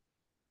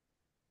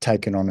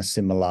taken on a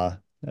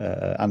similar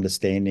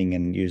understanding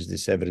and use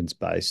this evidence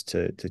base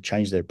to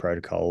change their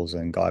protocols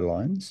and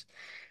guidelines.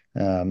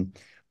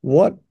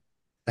 What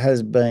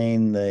has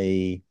been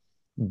the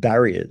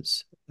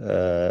barriers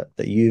that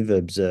you've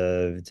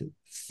observed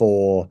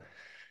for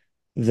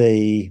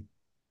the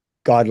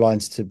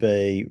guidelines to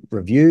be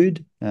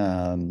reviewed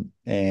and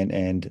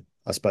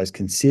I suppose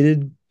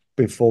considered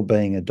before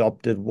being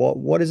adopted?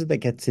 What is it that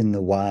gets in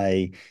the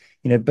way?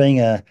 You know, being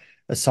a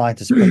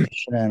scientist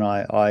practitioner, and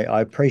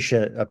I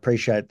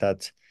appreciate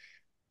that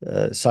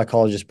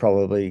psychologists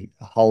probably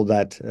hold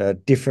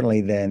that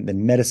differently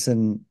than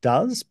medicine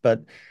does,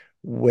 but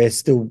we're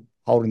still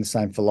holding the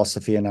same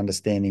philosophy and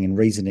understanding and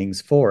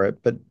reasonings for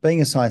it. But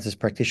being a scientist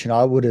practitioner,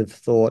 I would have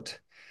thought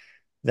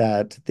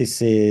that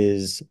this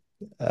is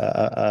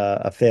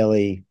a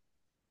fairly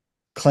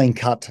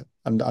clean-cut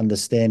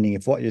understanding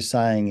if what you're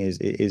saying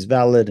is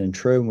valid and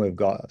true, and we've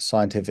got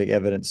scientific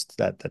evidence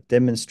that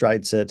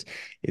demonstrates it.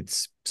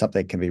 It's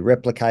something that can be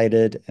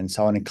replicated and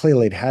so on. And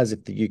clearly it has,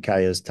 if the UK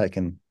has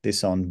taken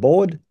this on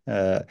board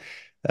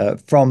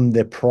from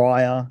their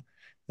prior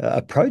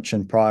approach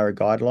and prior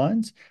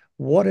guidelines.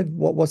 What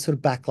sort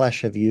of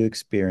backlash have you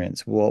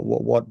experienced? What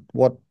will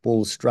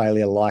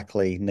Australia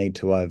likely need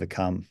to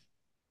overcome?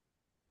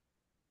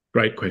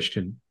 Great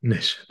question,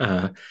 Nesh.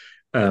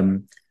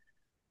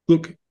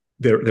 Look,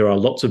 there are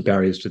lots of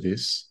barriers to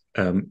this,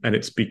 and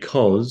it's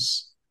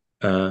because,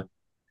 I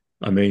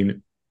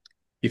mean,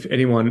 if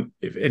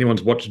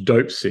anyone's watched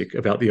Dope Sick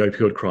about the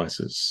opioid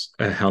crisis,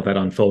 how that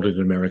unfolded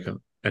in America,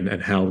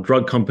 and how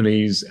drug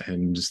companies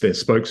and their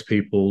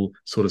spokespeople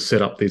sort of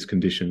set up these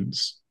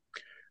conditions.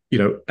 You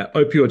know,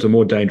 opioids are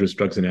more dangerous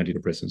drugs than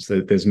antidepressants.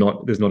 There's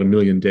not a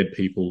million dead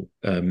people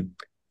from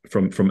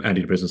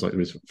antidepressants like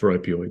there is for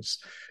opioids.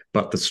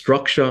 But the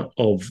structure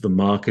of the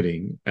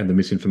marketing and the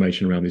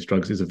misinformation around these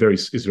drugs is very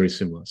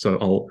similar. So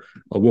I'll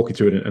walk you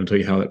through it and tell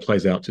you how that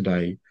plays out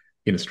today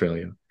in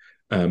Australia.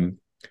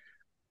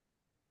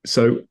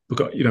 So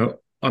look, you know,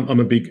 I'm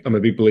a big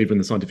believer in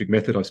the scientific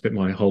method. I've spent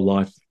my whole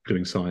life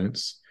doing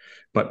science,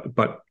 but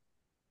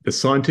the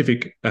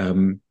scientific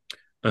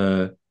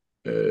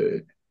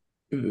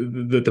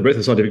the breadth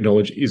of scientific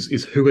knowledge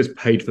is who has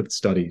paid for the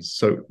studies.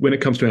 So when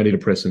it comes to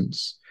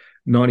antidepressants,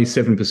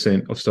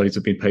 97% of studies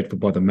have been paid for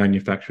by the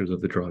manufacturers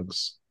of the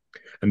drugs.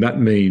 And that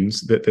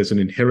means that there's an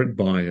inherent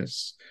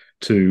bias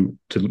to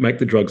make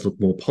the drugs look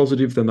more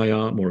positive than they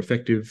are, more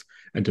effective,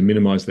 and to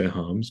minimize their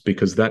harms,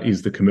 because that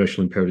is the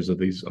commercial imperatives of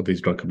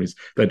these drug companies.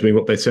 They're doing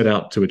what they set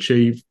out to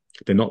achieve.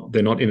 They're not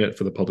in it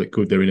for the public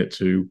good. They're in it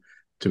to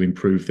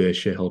improve their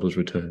shareholders'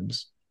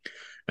 returns.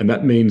 And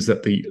that means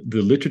that the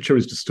literature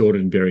is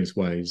distorted in various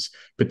ways,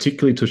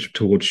 particularly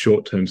towards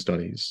short-term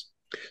studies.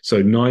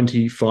 So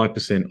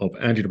 95% of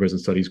antidepressant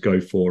studies go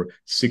for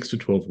 6 to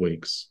 12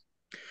 weeks.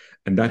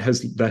 And that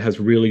has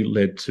really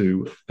led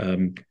to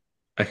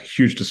a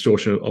huge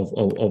distortion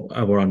of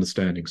our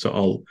understanding. So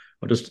I'll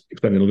just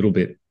explain it a little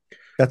bit.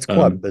 That's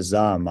quite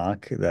bizarre,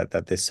 Mark,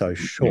 that they're so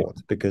short,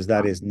 because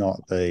that is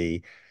not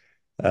the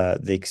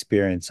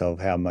experience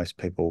of how most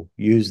people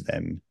use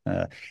them.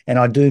 And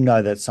I do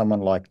know that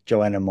someone like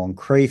Joanna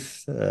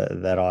Moncrief,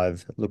 that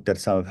I've looked at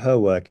some of her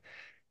work,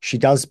 she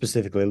does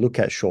specifically look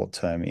at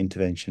short-term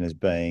intervention as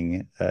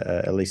being,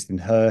 at least in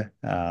her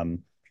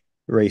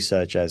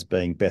research, as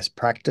being best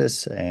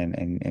practice,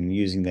 and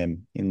using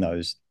them in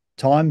those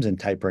times and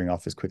tapering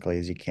off as quickly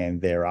as you can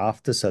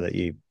thereafter, so that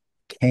you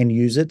can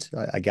use it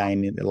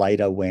again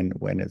later when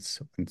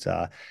it's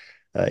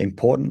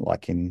important,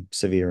 like in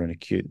severe and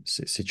acute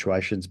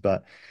situations.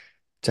 But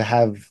to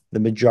have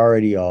the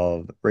majority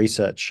of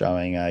research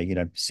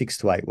showing 6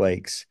 to 8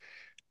 weeks,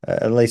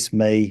 at least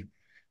me,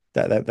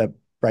 that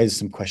raises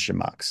some question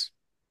marks.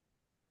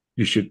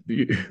 That's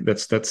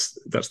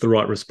the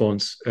right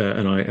response,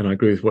 and I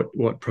agree with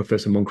what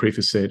Professor Moncrief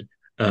has said.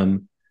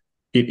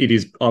 It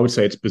is, I would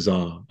say, it's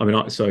bizarre. I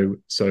mean, so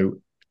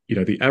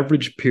the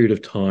average period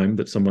of time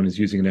that someone is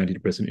using an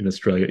antidepressant in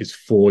Australia is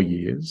 4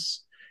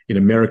 years. In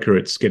America,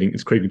 it's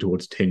creeping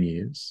towards 10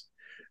 years.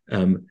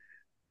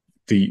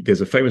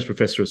 There's a famous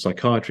professor of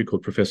psychiatry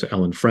called Professor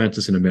Alan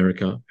Francis in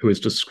America, who has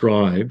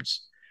described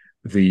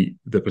the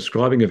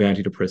prescribing of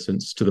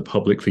antidepressants to the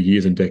public for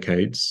years and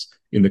decades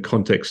in the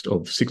context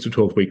of 6 to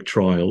 12 week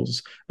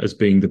trials as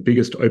being the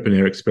biggest open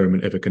air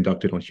experiment ever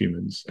conducted on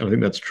humans. And I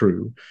think that's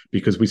true,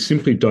 because we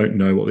simply don't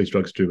know what these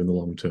drugs do in the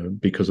long term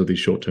because of these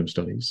short term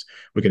studies.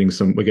 We're getting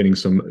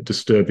some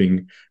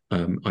disturbing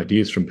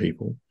ideas from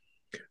people.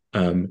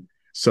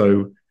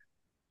 So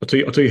I'll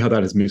tell you how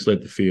that has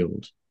misled the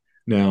field.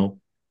 Now,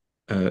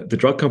 the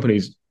drug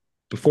companies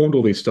performed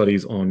all these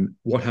studies on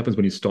what happens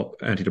when you stop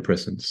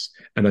antidepressants,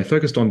 and they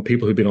focused on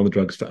people who've been on the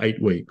drugs for 8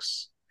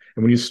 weeks.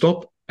 And when you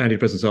stop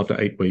antidepressants after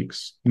 8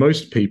 weeks,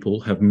 most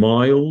people have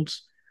mild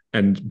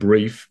and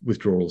brief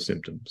withdrawal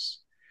symptoms.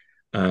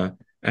 And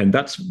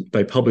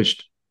they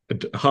published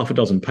half a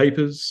dozen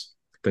papers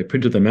They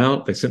printed them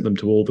out. They sent them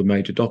to all the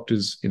major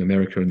doctors in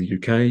America and the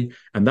UK,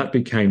 and that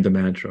became the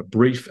mantra: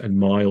 brief and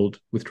mild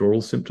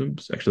withdrawal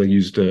symptoms. Actually, they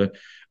used a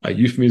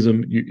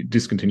euphemism,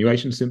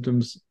 discontinuation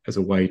symptoms, as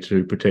a way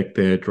to protect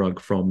their drug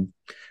from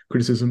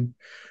criticism.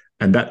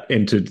 And that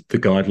entered the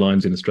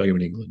guidelines in Australia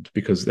and England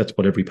because that's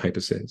what every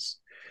paper says.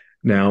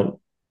 Now,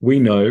 we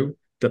know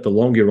that the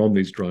longer you're on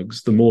these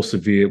drugs, the more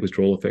severe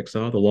withdrawal effects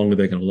are, the longer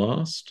they're going to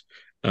last,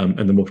 and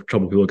the more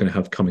trouble people are going to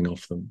have coming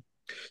off them.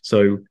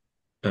 So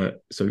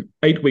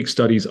 8-week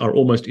studies are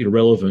almost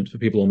irrelevant for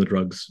people on the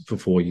drugs for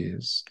 4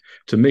 years.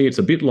 To me, it's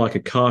a bit like a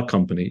car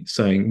company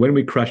saying, when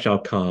we crash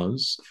our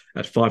cars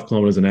at 5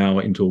 kilometers an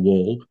hour into a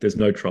wall, there's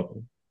no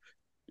trouble,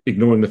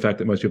 ignoring the fact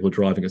that most people are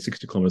driving at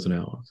 60 kilometers an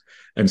hour.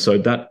 And so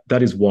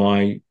that is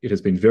why it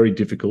has been very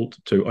difficult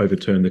to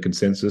overturn the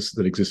consensus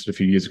that existed a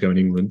few years ago in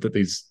England that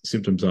these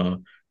symptoms are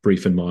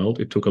brief and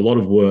mild. It took a lot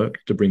of work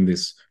to bring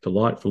this to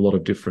light for a lot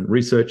of different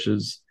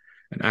researchers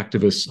and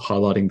activists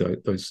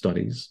highlighting those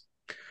studies.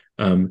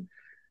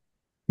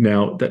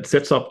 Now, that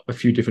sets up a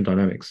few different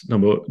dynamics.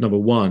 Number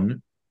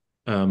one,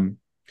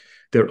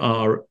 there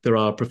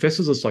are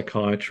professors of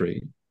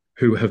psychiatry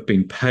who have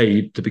been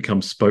paid to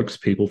become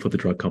spokespeople for the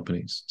drug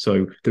companies.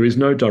 So there is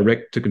no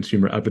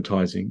direct-to-consumer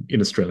advertising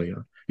in Australia.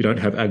 You don't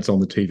have ads on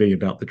the TV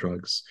about the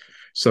drugs.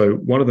 So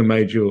one of the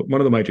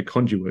major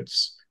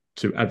conduits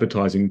to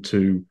advertising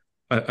to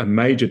a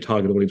major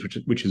target audience,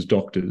 which is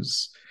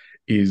doctors,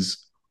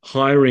 is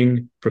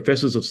hiring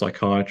professors of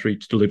psychiatry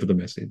to deliver the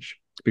message.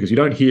 Because you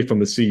don't hear from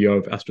the CEO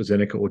of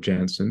AstraZeneca or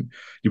Janssen.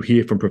 You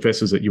hear from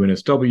professors at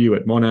UNSW,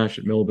 at Monash,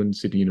 at Melbourne,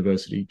 Sydney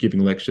University, giving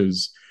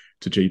lectures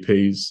to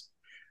GPs.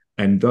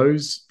 And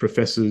those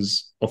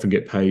professors often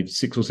get paid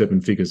 6 or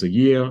 7 figures a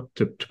year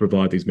to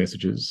provide these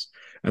messages.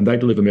 And they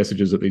deliver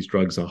messages that these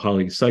drugs are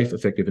highly safe,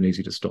 effective, and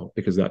easy to stop,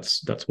 because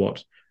that's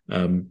what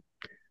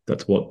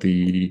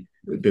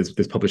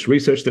there's published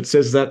research that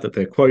says that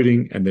they're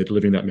quoting, and they're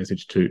delivering that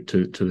message to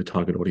the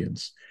target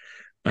audience.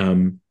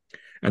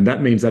 And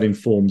that means that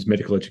informs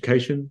medical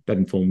education, that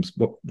informs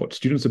what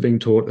students are being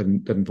taught,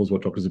 and that informs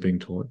what doctors are being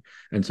taught.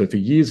 And so for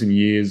years and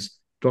years,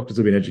 doctors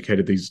have been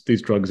educated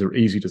these drugs are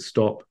easy to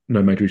stop,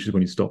 no major issues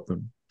when you stop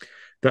them.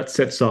 That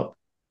sets up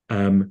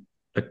the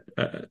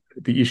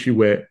issue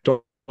where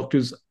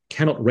doctors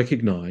cannot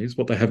recognize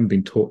what they haven't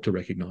been taught to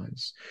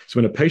recognize. So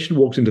when a patient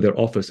walks into their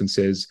office and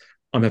says,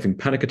 I'm having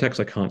panic attacks,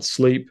 I can't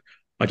sleep,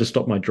 I just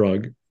stopped my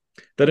drug,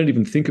 they don't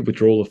even think of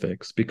withdrawal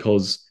effects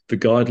because the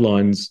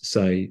guidelines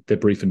say they're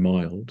brief and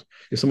mild.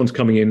 If someone's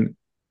coming in,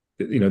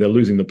 they're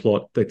losing the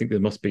plot, they think there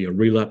must be a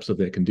relapse of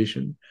their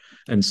condition.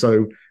 And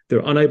so they're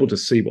unable to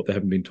see what they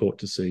haven't been taught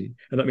to see.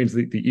 And that means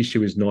the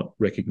issue is not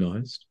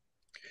recognized.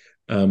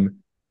 So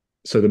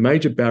the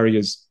major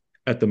barriers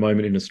at the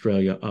moment in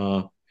Australia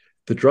are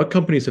the drug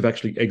companies have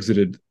actually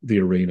exited the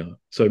arena.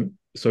 So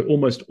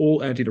almost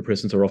all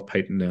antidepressants are off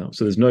patent now.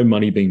 So there's no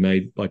money being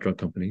made by drug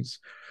companies.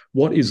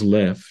 What is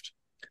left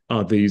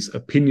are these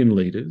opinion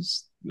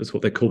leaders. That's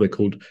what they're called. They're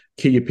called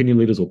key opinion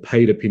leaders or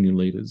paid opinion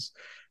leaders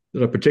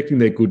that are protecting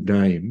their good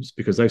names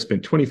because they've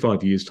spent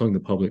 25 years telling the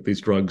public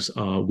these drugs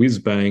are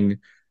whiz-bang,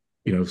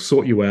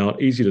 sort you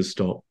out, easy to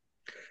stop.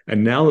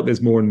 And now that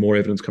there's more and more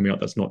evidence coming out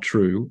that's not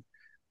true,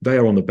 they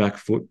are on the back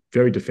foot,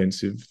 very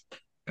defensive,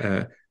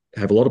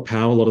 have a lot of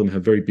power. A lot of them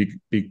have very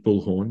big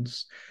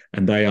bullhorns,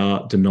 and they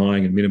are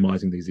denying and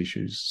minimizing these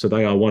issues. So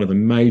they are one of the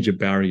major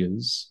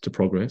barriers to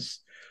progress.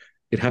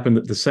 It happened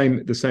that the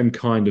same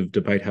kind of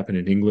debate happened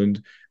in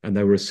England, and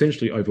they were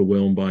essentially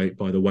overwhelmed by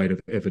the weight of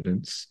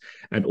evidence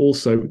and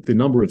also the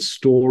number of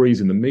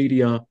stories in the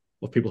media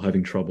of people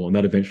having trouble, and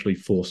that eventually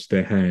forced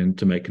their hand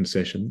to make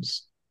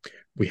concessions.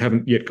 We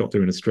haven't yet got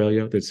there in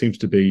Australia. There seems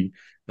to be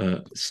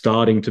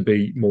starting to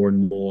be more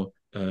and more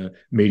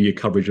media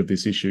coverage of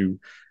this issue.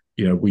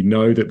 We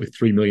know that with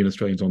 3 million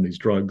Australians on these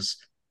drugs,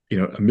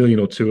 1 million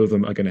or 2 of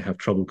them are going to have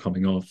trouble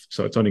coming off.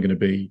 So it's only going to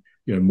be,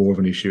 more of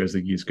an issue as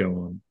the years go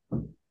on.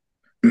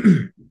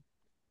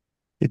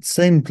 It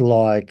seemed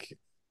like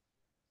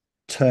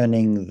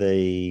turning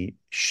the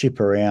ship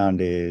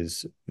around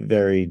is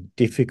very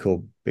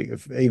difficult,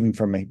 even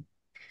from a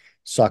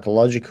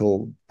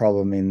psychological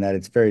problem, in that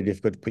it's very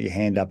difficult to put your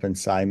hand up and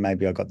say,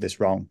 maybe I got this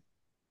wrong.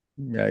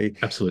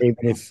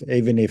 Absolutely.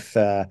 Even if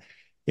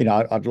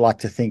I'd like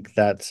to think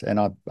that, and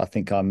I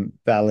think I'm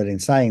valid in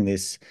saying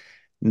this,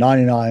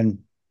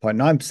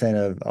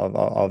 99.9%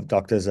 of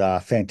doctors are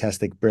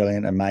fantastic,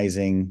 brilliant,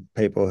 amazing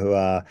people who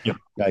are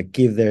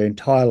give their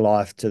entire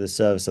life to the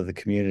service of the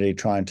community,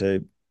 trying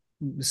to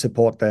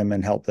support them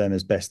and help them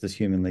as best as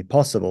humanly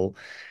possible.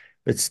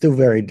 But it's still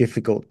very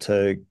difficult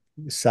to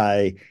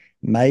say,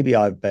 maybe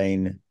I've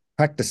been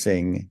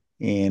practicing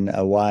in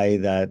a way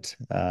that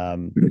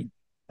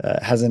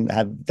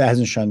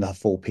hasn't shown the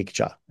full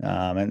picture,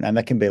 and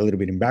that can be a little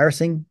bit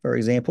embarrassing, for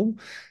example.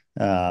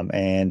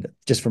 And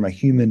just from a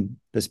human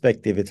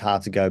perspective, it's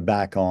hard to go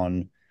back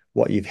on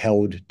what you've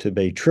held to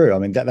be true. I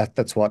mean,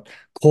 that's what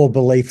core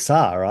beliefs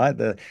are, right?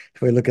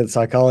 If we look at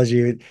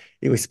psychology,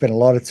 we spend a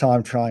lot of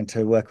time trying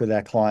to work with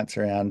our clients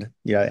around,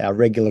 our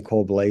regular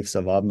core beliefs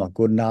of I'm not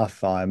good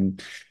enough, I'm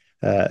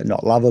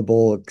not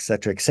lovable,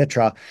 etc.,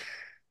 etc.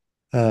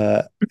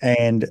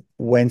 And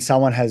when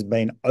someone has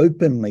been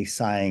openly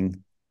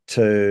saying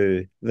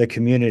to the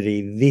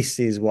community, this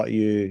is what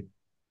you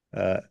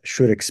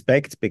should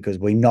expect because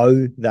we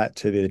know that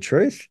to be the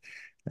truth,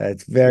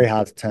 it's very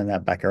hard to turn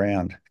that back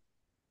around.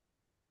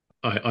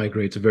 I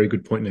agree. It's a very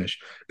good point, Nesh.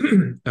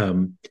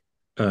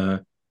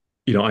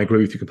 I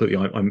agree with you completely.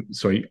 I'm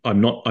sorry.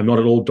 I'm not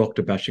at all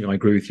doctor bashing. I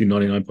agree with you.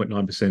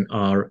 99.9%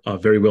 are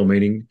very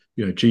well-meaning.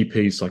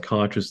 GPs,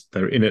 psychiatrists.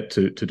 They're in it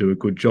to do a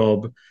good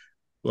job.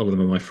 A lot of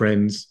them are my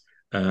friends,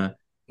 or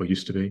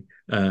used to be.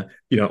 I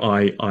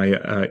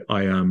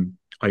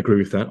agree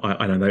with that.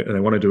 I know they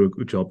want to do a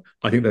good job.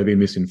 I think they've been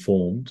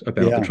misinformed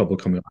about the trouble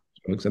coming up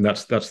with drugs, and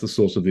that's the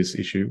source of this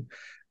issue.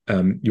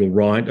 You're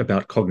right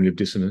about cognitive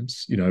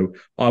dissonance.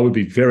 I would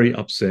be very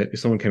upset if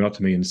someone came up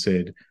to me and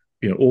said,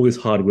 all this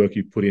hard work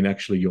you put in,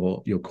 actually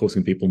you're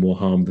causing people more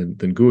harm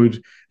than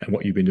good, and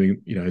what you've been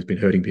doing, has been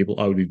hurting people.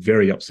 I would be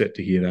very upset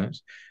to hear that,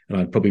 and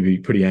I'd probably be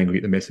pretty angry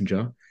at the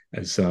messenger,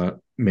 as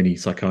many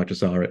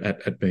psychiatrists are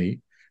at me.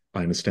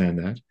 I understand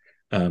that.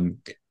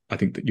 I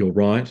think that you're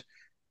right.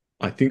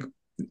 I think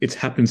it's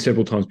happened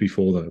several times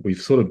before, though. We've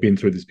sort of been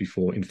through this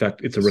before. In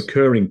fact, it's a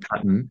recurring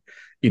pattern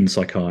in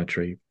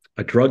psychiatry.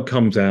 A drug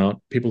comes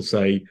out, people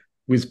say,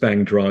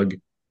 whiz-bang drug,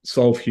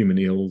 solve human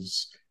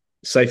ills,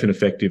 safe and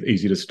effective,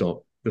 easy to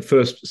stop. The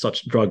first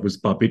such drug was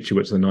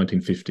barbiturates in the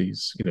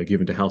 1950s,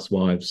 given to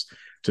housewives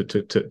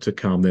to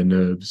calm their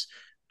nerves.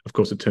 Of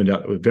course, it turned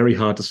out they were very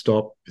hard to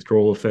stop,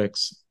 withdrawal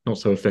effects, not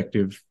so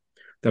effective.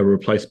 They were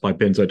replaced by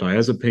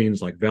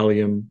benzodiazepines like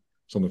Valium.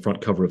 It's on the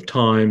front cover of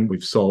Time.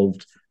 We've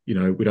solved, we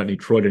don't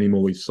need Freud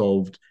anymore. We've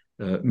solved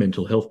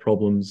mental health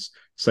problems,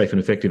 safe and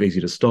effective,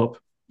 easy to stop.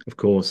 Of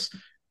course,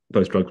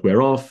 those drugs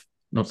wear off,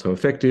 not so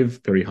effective,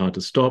 very hard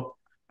to stop.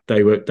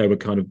 They were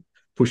kind of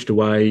pushed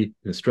away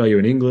in Australia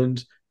and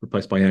England,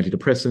 replaced by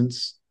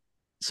antidepressants.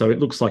 So it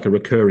looks like a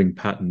recurring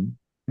pattern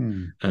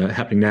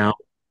happening now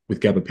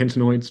with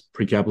gabapentinoids.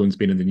 Pregabalin's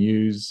been in the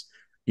news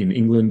in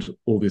England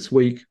all this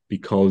week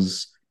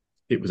because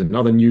it was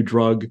another new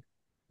drug,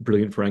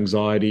 brilliant for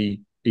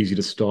anxiety, easy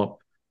to stop,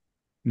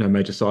 no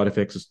major side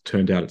effects. It's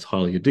turned out it's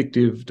highly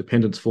addictive,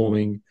 dependence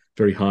forming,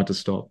 very hard to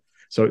stop.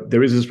 So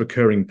there is this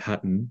recurring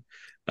pattern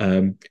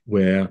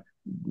where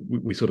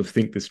we sort of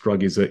think this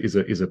drug is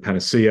a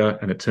panacea,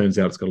 and it turns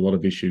out it's got a lot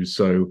of issues.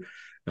 So,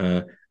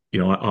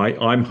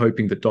 I'm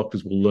hoping that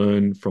doctors will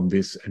learn from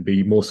this and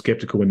be more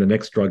skeptical when the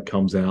next drug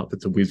comes out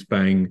that's a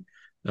whiz-bang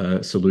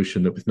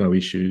solution that with no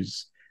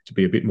issues, to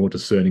be a bit more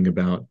discerning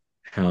about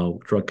how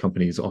drug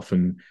companies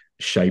often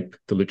shape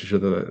the literature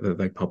that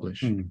they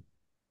publish. And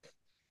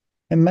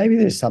maybe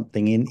there's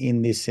something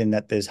in this, in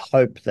that there's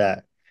hope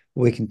that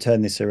we can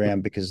turn this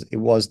around, because it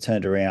was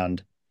turned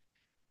around.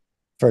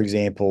 For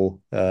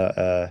example,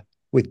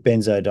 with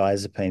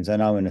benzodiazepines, I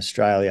know in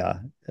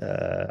Australia,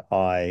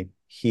 I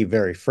hear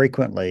very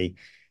frequently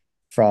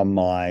from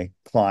my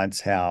clients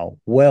how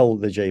well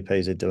the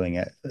GPs are doing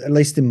it, at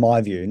least in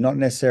my view, not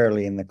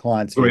necessarily in the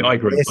client's view. I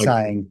agree. They're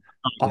saying,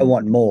 I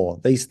want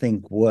more. These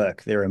things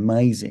work. They're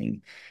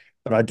amazing.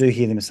 But I do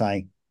hear them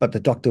saying, but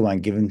the doctor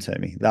won't give them to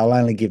me. They'll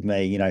only give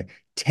me,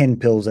 10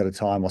 pills at a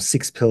time or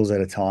 6 pills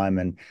at a time,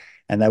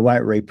 and they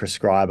won't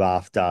re-prescribe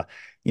after,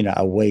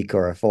 a week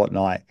or a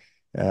fortnight.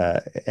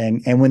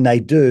 And when they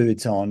do,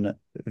 it's on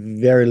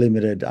very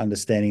limited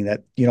understanding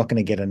that you're not going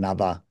to get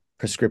another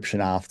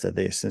prescription after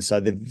this. And so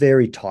they're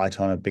very tight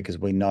on it, because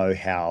we know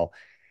how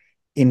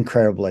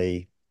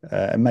incredibly,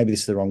 and maybe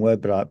this is the wrong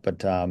word,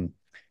 but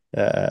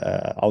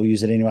I'll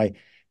use it anyway,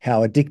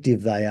 how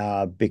addictive they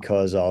are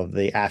because of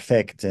the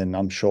affect, and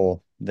I'm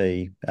sure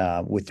the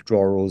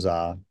withdrawals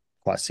are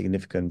quite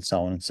significant, and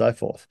so on and so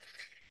forth.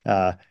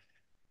 So,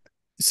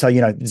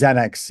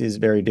 Xanax is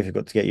very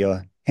difficult to get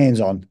your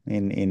hands on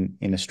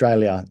in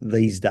Australia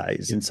these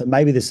days. And so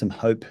maybe there's some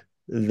hope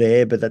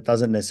there, but that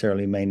doesn't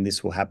necessarily mean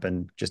this will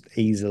happen just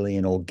easily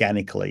and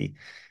organically.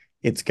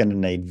 It's going to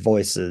need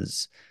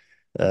voices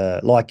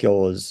like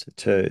yours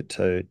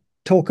to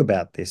talk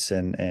about this,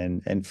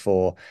 and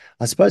for,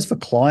 I suppose, for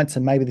clients,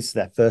 and maybe this is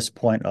that first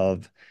point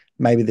of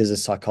maybe there's a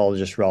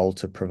psychologist's role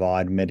to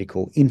provide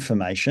medical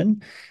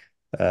information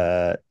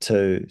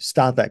to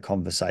start that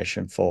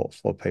conversation for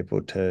people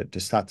to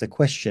start to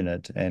question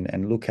it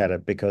and look at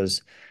it,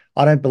 because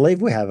I don't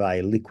believe we have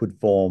a liquid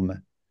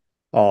form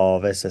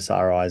of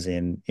SSRIs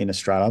in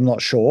Australia. I'm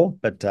not sure,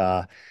 but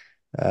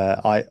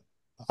I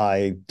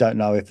don't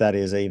know if that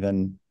is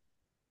even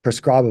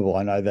prescribable.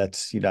 I know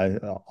that's,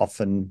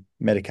 often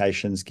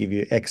medications give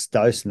you X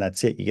dose and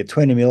that's it. You get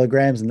 20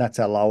 milligrams and that's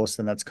our lowest,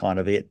 and that's kind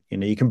of it.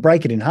 You can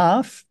break it in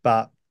half,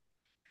 but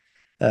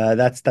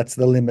that's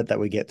the limit that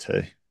we get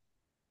to.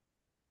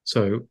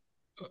 So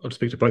I'll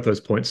speak to both those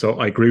points. So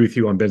I agree with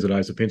you on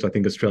benzodiazepines. I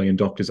think Australian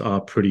doctors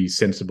are pretty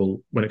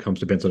sensible when it comes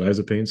to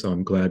benzodiazepines. So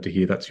I'm glad to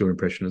hear that's your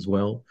impression as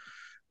well.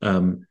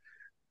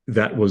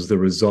 That was the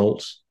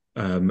result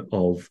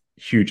of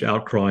huge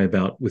outcry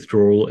about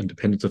withdrawal and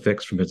dependence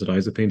effects from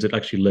benzodiazepines. It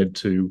actually led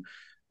to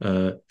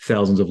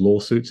thousands of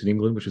lawsuits in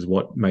England, which is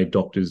what made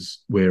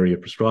doctors wary of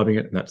prescribing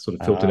it, and that sort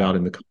of filtered out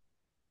in the.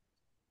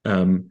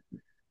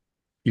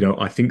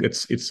 I think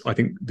I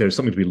think there's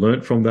something to be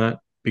learnt from that,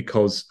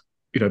 because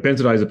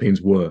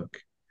benzodiazepines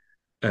work.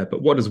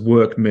 But what does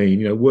work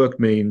mean? Work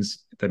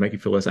means they make you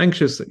feel less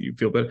anxious, that you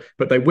feel better,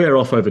 but they wear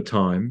off over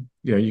time.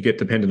 You get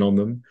dependent on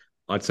them.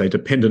 I'd say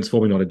dependence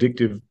forming, not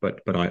addictive,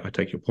 but I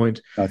take your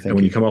point. And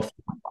when you come off,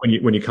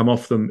 when you come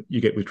off them,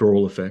 you get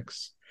withdrawal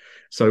effects.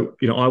 So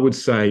I would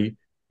say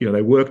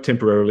they work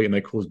temporarily and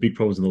they cause big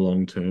problems in the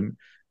long term.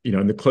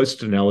 And the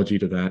closest analogy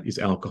to that is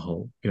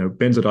alcohol.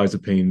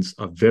 Benzodiazepines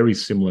are very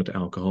similar to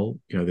alcohol.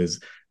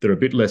 They're a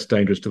bit less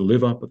dangerous to the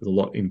liver, but there's a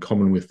lot in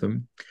common with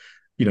them.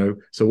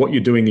 So what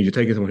you're doing is you're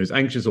taking someone who's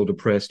anxious or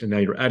depressed, and now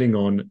you're adding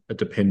on a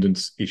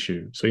dependence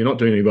issue. So you're not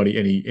doing anybody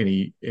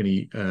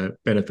any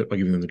benefit by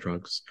giving them the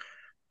drugs.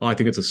 I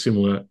think it's a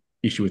similar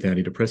issue with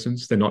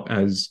antidepressants.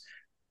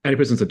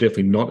 Antidepressants are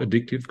definitely not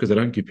addictive because they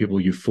don't give people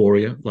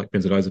euphoria like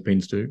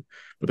benzodiazepines do,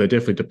 but they're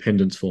definitely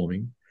dependence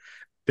forming.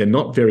 They're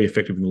not very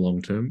effective in the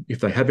long term. If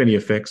they have any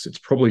effects, it's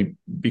probably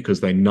because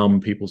they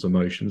numb people's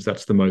emotions.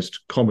 That's the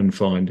most common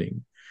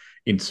finding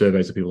in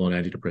surveys of people on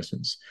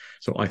antidepressants.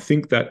 So I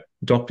think that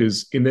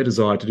doctors, in their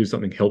desire to do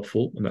something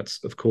helpful, and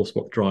that's, of course,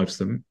 what drives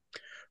them,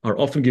 are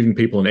often giving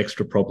people an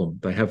extra problem.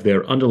 They have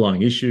their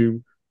underlying issue,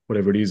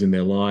 whatever it is in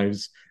their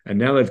lives, and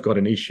now they've got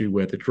an issue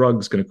where the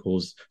drug's going to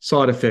cause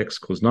side effects,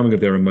 cause numbing of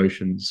their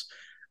emotions,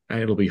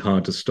 and it'll be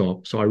hard to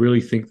stop. So I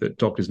really think that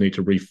doctors need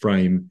to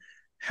reframe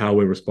how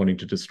we're responding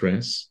to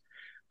distress,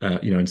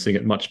 and seeing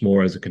it much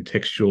more as a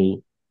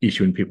contextual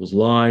issue in people's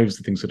lives,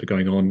 the things that are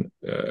going on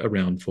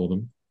around for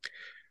them.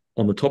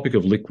 On the topic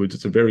of liquids,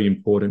 it's a very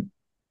important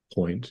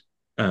point.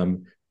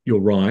 You're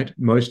right.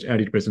 Most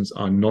antidepressants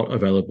are not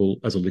available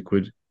as a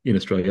liquid in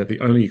Australia. The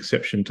only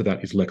exception to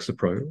that is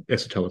Lexapro,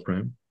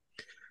 escitalopram.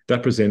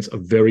 That presents a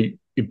very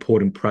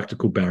important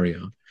practical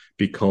barrier,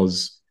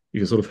 because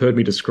you sort of heard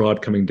me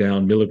describe coming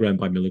down milligram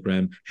by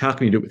milligram. How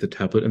can you do it with a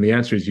tablet? And the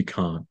answer is you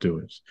can't do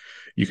it.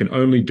 You can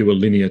only do a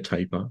linear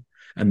taper,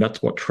 and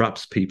that's what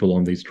traps people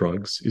on these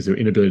drugs, is their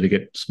inability to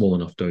get small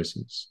enough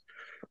doses.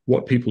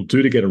 What people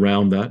do to get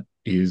around that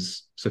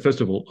is, so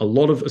first of all, a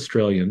lot of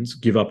Australians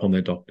give up on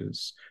their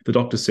doctors. The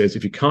doctor says,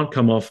 if you can't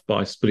come off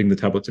by splitting the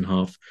tablets in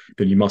half,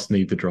 then you must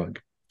need the drug.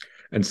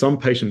 And some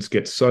patients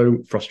get so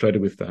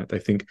frustrated with that. They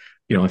think,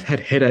 I've had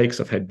headaches,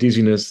 I've had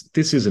dizziness.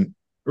 This isn't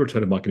a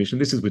return of my condition.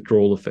 This is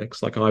withdrawal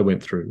effects like I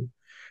went through.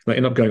 They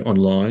end up going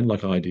online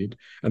like I did,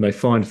 and they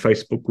find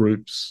Facebook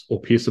groups or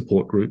peer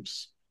support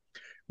groups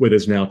where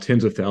there's now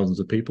tens of thousands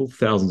of people,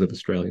 thousands of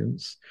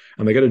Australians,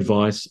 and they get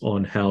advice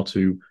on how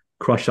to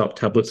crush up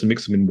tablets and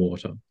mix them in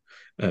water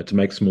to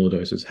make smaller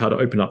doses, how to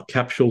open up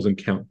capsules and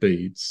count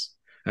beads.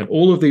 And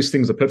all of these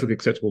things are perfectly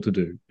acceptable to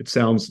do. It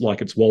sounds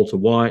like it's Walter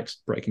White,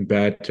 Breaking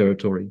Bad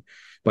territory,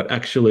 but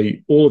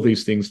actually all of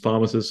these things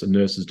pharmacists and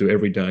nurses do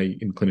every day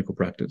in clinical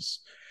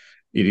practice.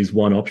 It is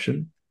one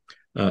option.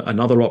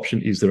 Another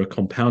option is there are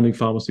compounding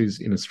pharmacies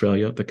in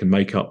Australia that can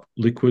make up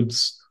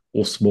liquids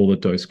or smaller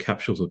dose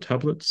capsules or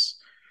tablets.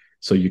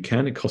 So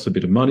it costs a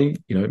bit of money.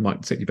 It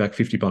might set you back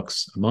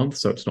 $50 a month,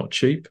 so it's not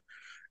cheap.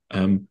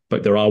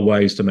 But there are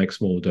ways to make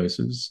smaller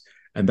doses.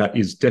 And that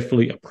is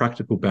definitely a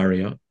practical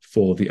barrier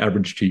for the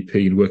average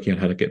GP in working out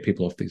how to get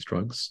people off these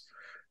drugs.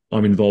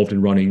 I'm involved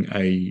in running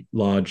a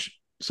large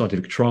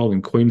scientific trial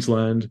in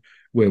Queensland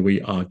where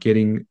we are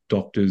getting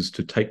doctors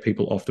to take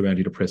people off their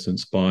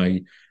antidepressants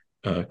by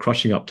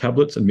crushing up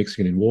tablets and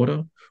mixing it in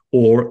water,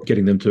 or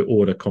getting them to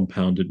order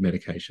compounded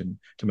medication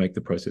to make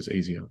the process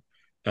easier.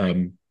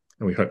 And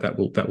we hope that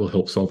will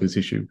help solve this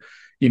issue.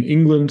 In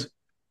England,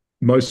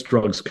 most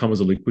drugs come as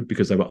a liquid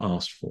because they were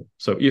asked for.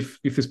 So if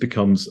this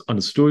becomes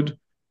understood,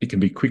 it can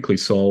be quickly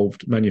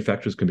solved.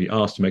 Manufacturers can be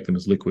asked to make them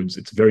as liquids.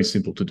 It's very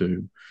simple to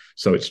do.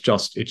 So it's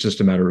just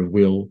a matter of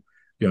will.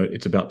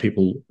 It's about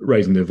people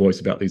raising their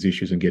voice about these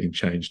issues and getting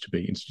change to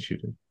be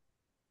instituted.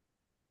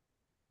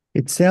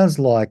 It sounds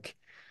like,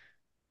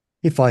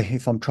 if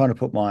I'm trying to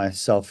put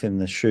myself in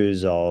the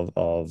shoes of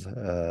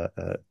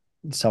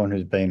someone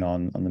who's been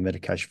on the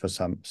medication for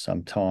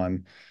some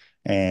time,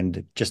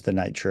 and just the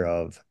nature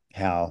of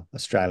how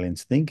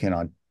Australians think, and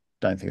I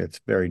don't think it's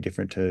very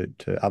different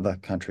to other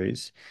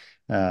countries,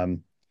 there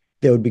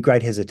would be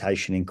great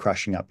hesitation in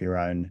crushing up your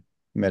own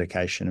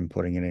medication and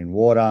putting it in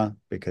water,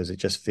 because it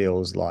just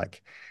feels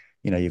like,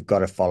 you've got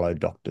to follow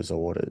doctor's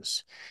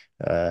orders.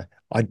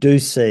 I do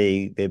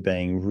see there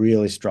being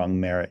really strong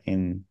merit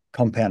in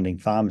compounding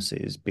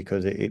pharmacies,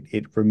 because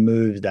it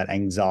removes that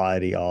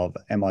anxiety of,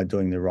 am I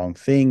doing the wrong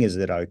thing? Is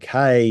it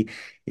okay?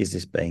 Is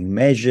this being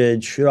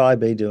measured? Should I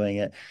be doing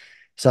it?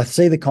 So I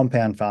see the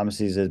compound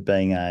pharmacies as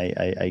being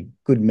a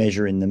good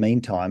measure in the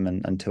meantime,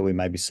 and until we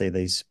maybe see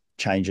these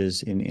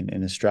changes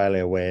in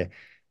Australia, where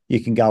you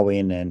can go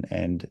in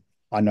and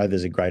I know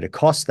there's a greater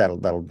cost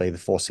that'll be the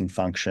forcing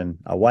function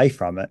away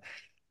from it,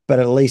 but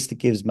at least it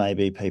gives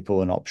maybe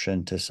people an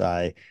option to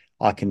say,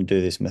 I can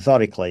do this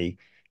methodically,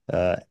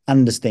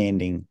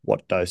 understanding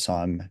what dose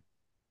I'm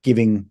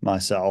giving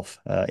myself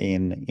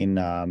in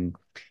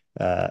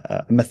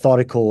a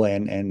methodical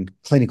and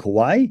clinical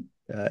way.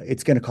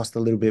 It's going to cost a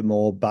little bit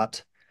more,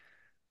 but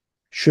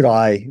should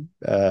I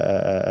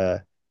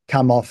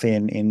come off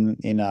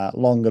in a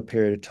longer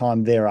period of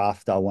time.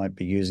 Thereafter, I won't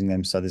be using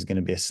them. So there's going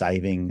to be a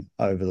saving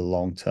over the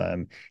long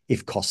term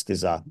if cost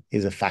is a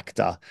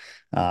factor,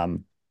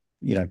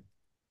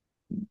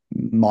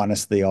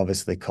 minus the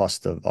obviously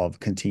cost of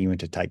continuing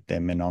to take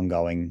them and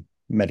ongoing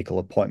medical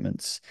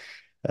appointments.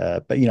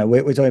 But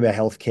we're talking about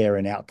healthcare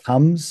and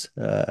outcomes.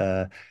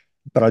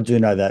 But I do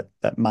know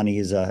that money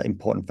is an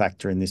important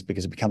factor in this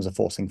because it becomes a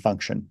forcing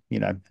function.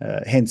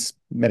 Hence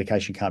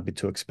medication can't be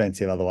too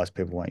expensive, otherwise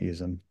people won't use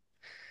them.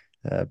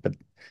 But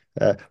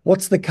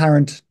what's the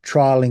current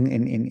trialing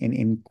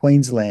in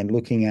Queensland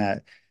looking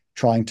at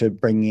trying to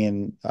bring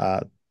in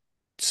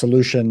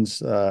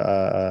solutions,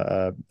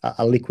 a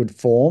liquid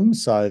form,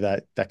 so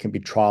that can be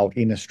trialed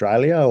in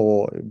Australia,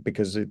 or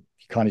because you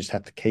kind of just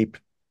have to keep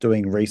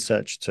doing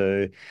research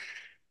to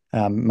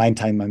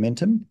maintain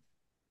momentum?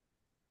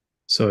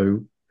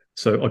 So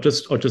I'll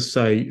just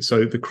say,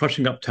 so the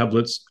crushing up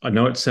tablets, I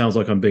know it sounds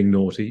like I'm being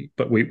naughty,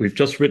 but we've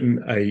just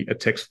written a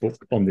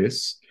textbook on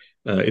this.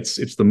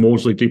 It's the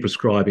Maudsley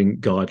Deprescribing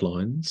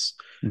Guidelines,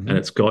 and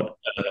it's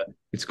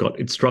got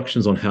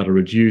instructions on how to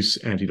reduce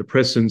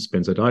antidepressants,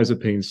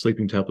 benzodiazepines,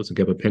 sleeping tablets, and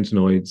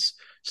gabapentinoids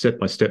step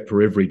by step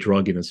for every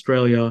drug in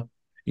Australia,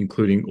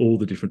 including all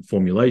the different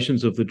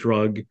formulations of the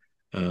drug,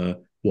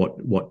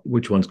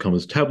 which ones come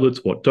as tablets,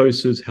 what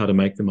doses, how to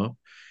make them up,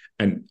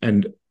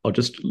 and I'll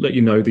just let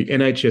you know the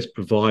NHS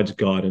provides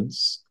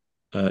guidance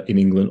in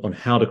England on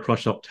how to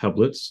crush up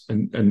tablets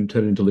and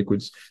turn it into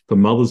liquids for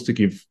mothers to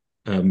give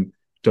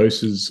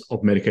doses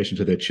of medication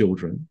to their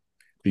children,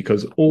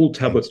 because all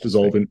tablets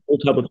dissolve in, all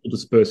tablets will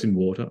disperse in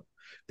water.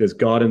 There's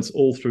guidance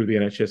all through the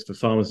NHS for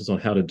pharmacists on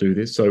how to do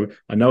this. So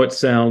I know it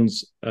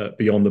sounds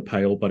beyond the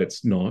pale, but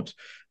it's not.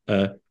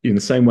 In the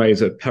same way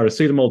as a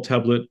paracetamol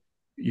tablet,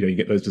 you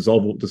get those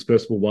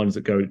dispersible ones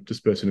that go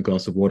disperse in a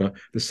glass of water.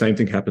 The same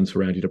thing happens for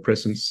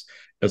antidepressants.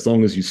 As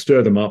long as you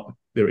stir them up,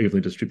 they're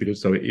evenly distributed.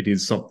 So it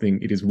is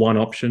one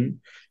option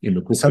in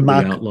the book that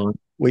Mark, we outline.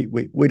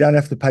 We don't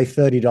have to pay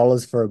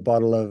 $30 for a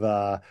bottle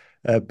of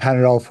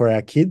Panadol for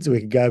our kids. We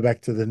can go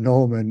back to the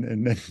norm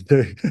and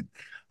do.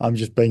 I'm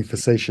just being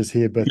facetious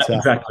here, but yeah,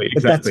 exactly.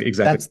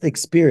 That's the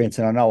experience,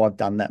 and I know I've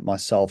done that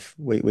myself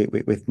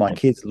with my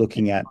kids,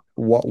 looking at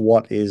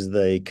what is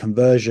the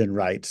conversion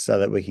rate, so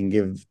that we can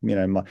give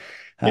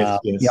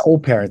all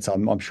parents.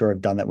 I'm sure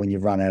have done that when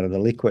you've run out of the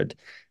liquid.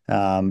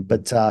 So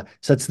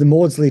it's the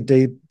Maudsley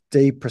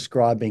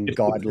Deprescribing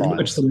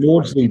Guidelines. It's the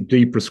Maudsley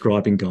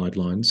Deprescribing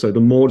Guidelines. So the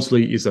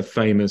Maudsley is a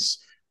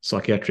famous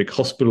psychiatric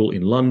hospital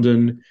in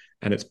London,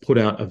 and it's put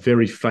out a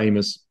very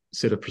famous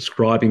set of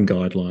prescribing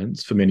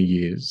guidelines for many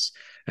years.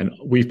 And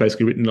we've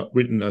basically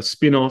written a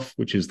spin-off,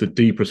 which is the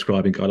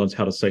Deprescribing Guidelines,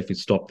 how to safely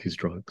stop these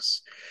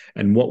drugs.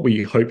 And what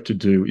we hope to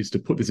do is to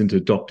put this into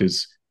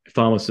doctors,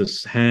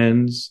 pharmacists'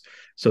 hands,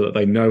 so that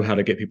they know how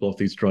to get people off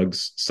these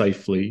drugs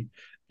safely.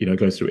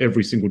 Goes through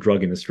every single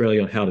drug in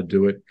Australia on how to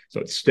do it.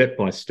 So it's step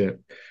by step.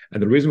 And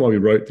the reason why we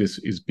wrote this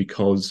is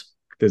because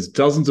there's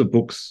dozens of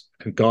books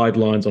and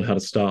guidelines on how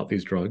to start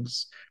these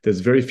drugs. There's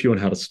very few on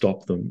how to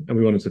stop them. And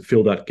we wanted to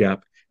fill that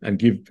gap and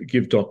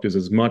give doctors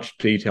as much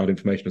detailed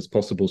information as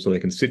possible, so they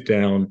can sit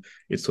down.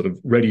 It's sort of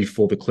ready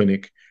for the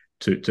clinic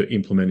to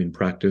implement in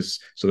practice,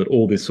 so that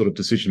all this sort of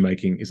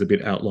decision-making is a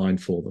bit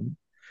outlined for them.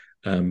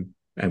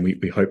 And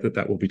we hope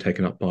that will be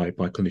taken up by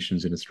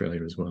clinicians in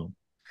Australia as well.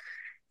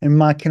 And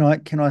Mark,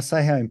 can I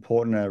say how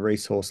important a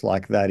resource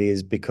like that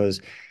is? Because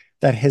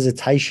that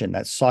hesitation,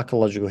 that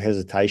psychological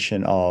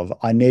hesitation of,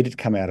 I need it to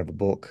come out of a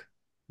book.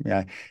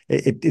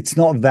 It's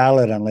not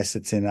valid unless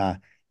it's in a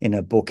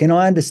book. And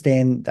I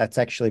understand that's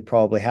actually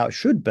probably how it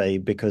should be,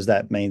 because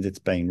that means it's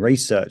been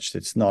researched.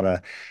 It's not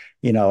a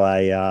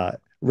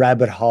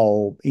rabbit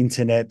hole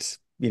internet,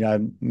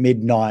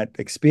 midnight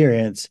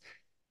experience.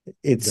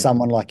 It's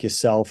someone like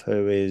yourself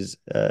who is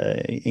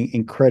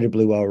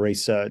incredibly well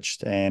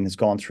researched and has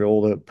gone through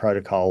all the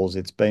protocols.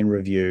 It's been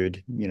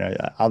reviewed.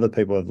 Other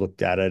people have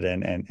looked at it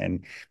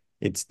and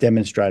it's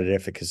demonstrated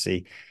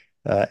efficacy.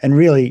 And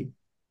really,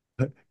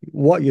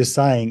 what you're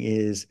saying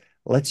is,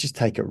 let's just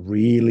take it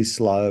really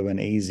slow and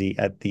easy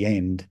at the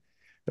end.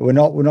 We're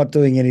not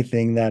doing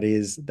anything that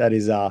is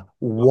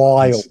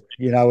wild.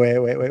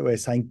 We're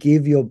saying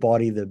give your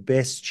body the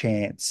best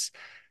chance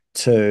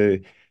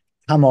to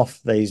come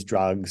off these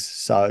drugs,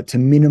 so to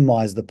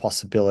minimize the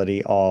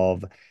possibility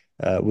of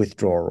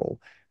withdrawal.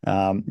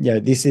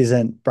 This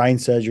isn't brain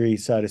surgery,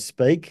 so to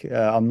speak.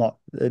 I'm not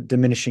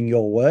diminishing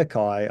your work.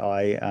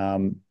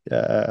 I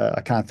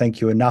can't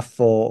thank you enough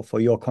for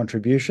your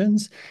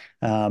contributions.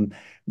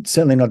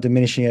 Certainly not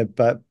diminishing it,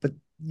 but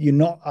you're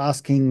not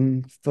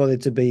asking for there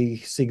to be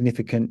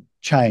significant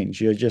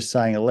change. You're just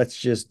saying, let's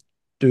just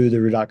do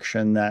the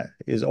reduction that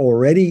is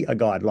already a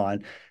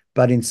guideline,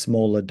 but in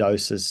smaller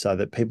doses, so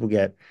that people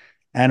get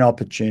an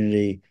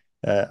opportunity,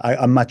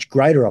 a much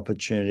greater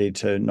opportunity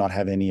to not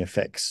have any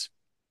effects.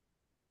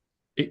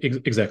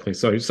 Exactly.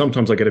 So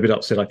sometimes I get a bit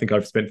upset. I think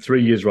I've spent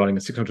 3 years writing a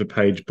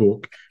 600-page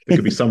book that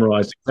could be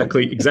summarized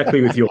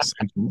exactly with your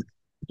sentence.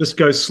 Just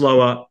go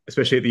slower,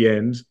 especially at the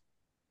end.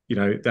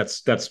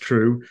 That's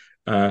true.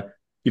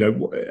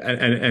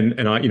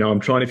 I'm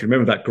trying, if you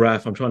remember that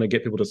graph, I'm trying to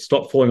get people to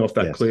stop falling off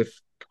that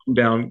cliff, come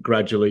down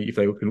gradually. If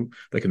they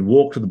can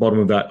walk to the bottom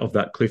of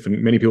that cliff,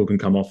 and many people can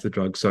come off the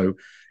drug. So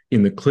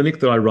in the clinic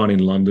that I run in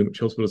London, which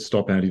helps people to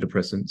stop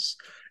antidepressants,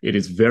 it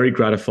is very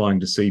gratifying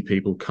to see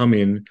people come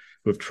in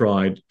who have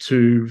tried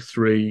 2,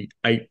 3,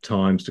 8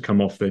 times to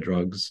come off their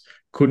drugs,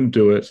 couldn't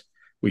do it.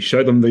 We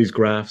show them these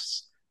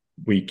graphs.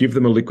 We give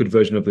them a liquid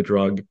version of the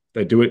drug.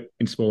 They do it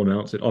in small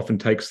amounts. It often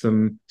takes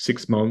them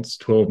 6 months,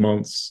 12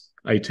 months,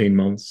 18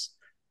 months,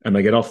 and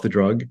they get off the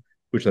drug,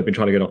 which they've been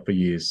trying to get off for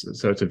years.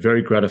 So it's a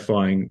very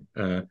gratifying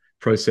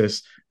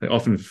process. They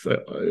often,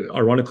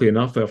 ironically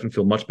enough, they often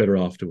feel much better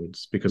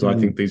afterwards, because I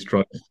think these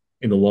drugs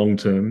in the long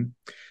term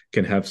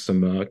can have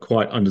some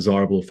quite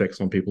undesirable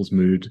effects on people's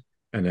mood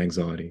and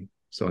anxiety.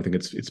 So I think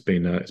it's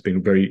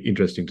been very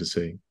interesting to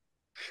see.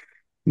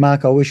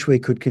 Mark, I wish we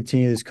could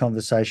continue this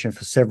conversation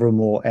for several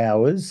more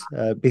hours.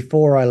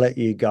 Before I let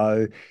you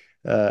go,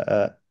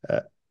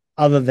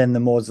 other than the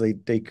Maudsley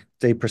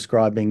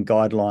deprescribing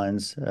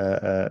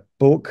guidelines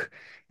book,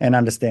 and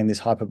understand this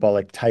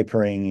hyperbolic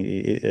tapering,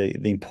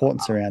 the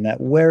importance around that,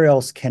 where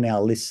else can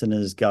our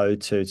listeners go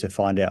to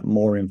find out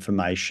more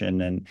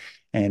information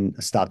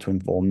and start to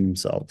inform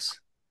themselves?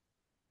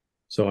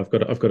 So I've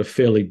got a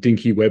fairly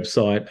dinky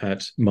website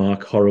at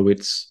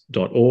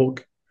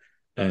markhorowitz.org.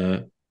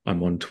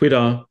 I'm on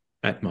Twitter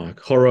at Mark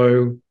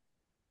Horrow.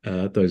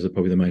 Those are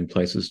probably the main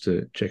places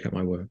to check out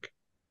my work.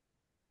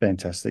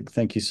 Fantastic.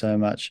 Thank you so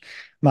much,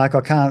 Mark.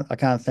 I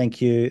can't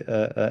thank you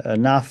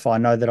enough. I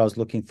know that I was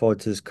looking forward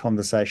to this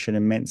conversation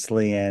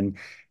immensely, and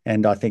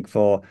I think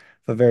for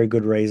very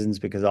good reasons,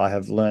 because I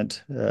have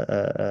learnt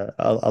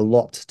a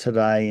lot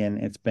today, and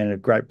it's been a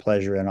great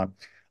pleasure. And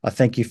I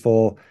thank you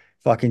for,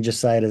 if I can just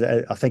say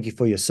it, I thank you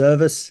for your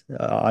service.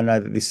 I know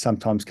that this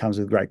sometimes comes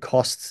with great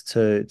costs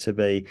to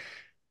be,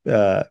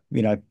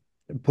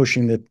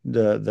 pushing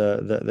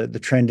the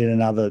trend in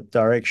another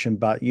direction,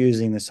 but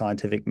using the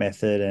scientific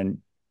method and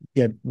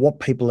what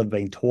people have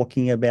been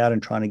talking about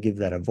and trying to give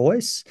that a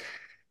voice.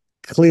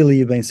 Clearly,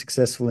 you've been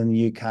successful in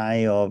the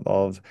UK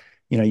of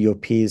your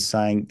peers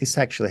saying this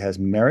actually has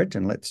merit,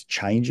 and let's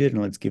change it,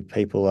 and let's give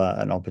people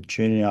an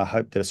opportunity. I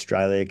hope that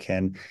Australia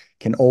can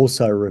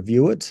also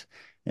review it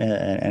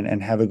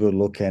and have a good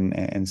look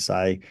and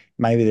say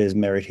maybe there's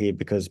merit here,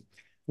 because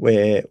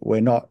we're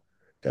not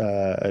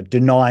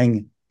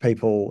denying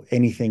people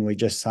anything. We're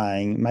just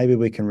saying maybe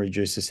we can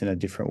reduce this in a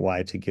different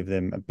way to give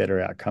them a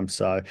better outcome.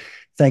 So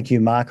thank you,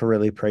 Mark. I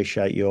really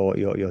appreciate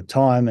your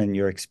time and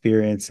your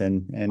experience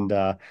and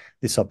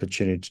this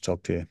opportunity to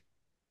talk to you.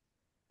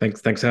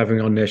 Thanks for having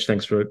me on, Nesh.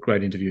 Thanks for a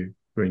great interview.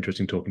 Very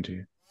interesting talking to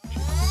you.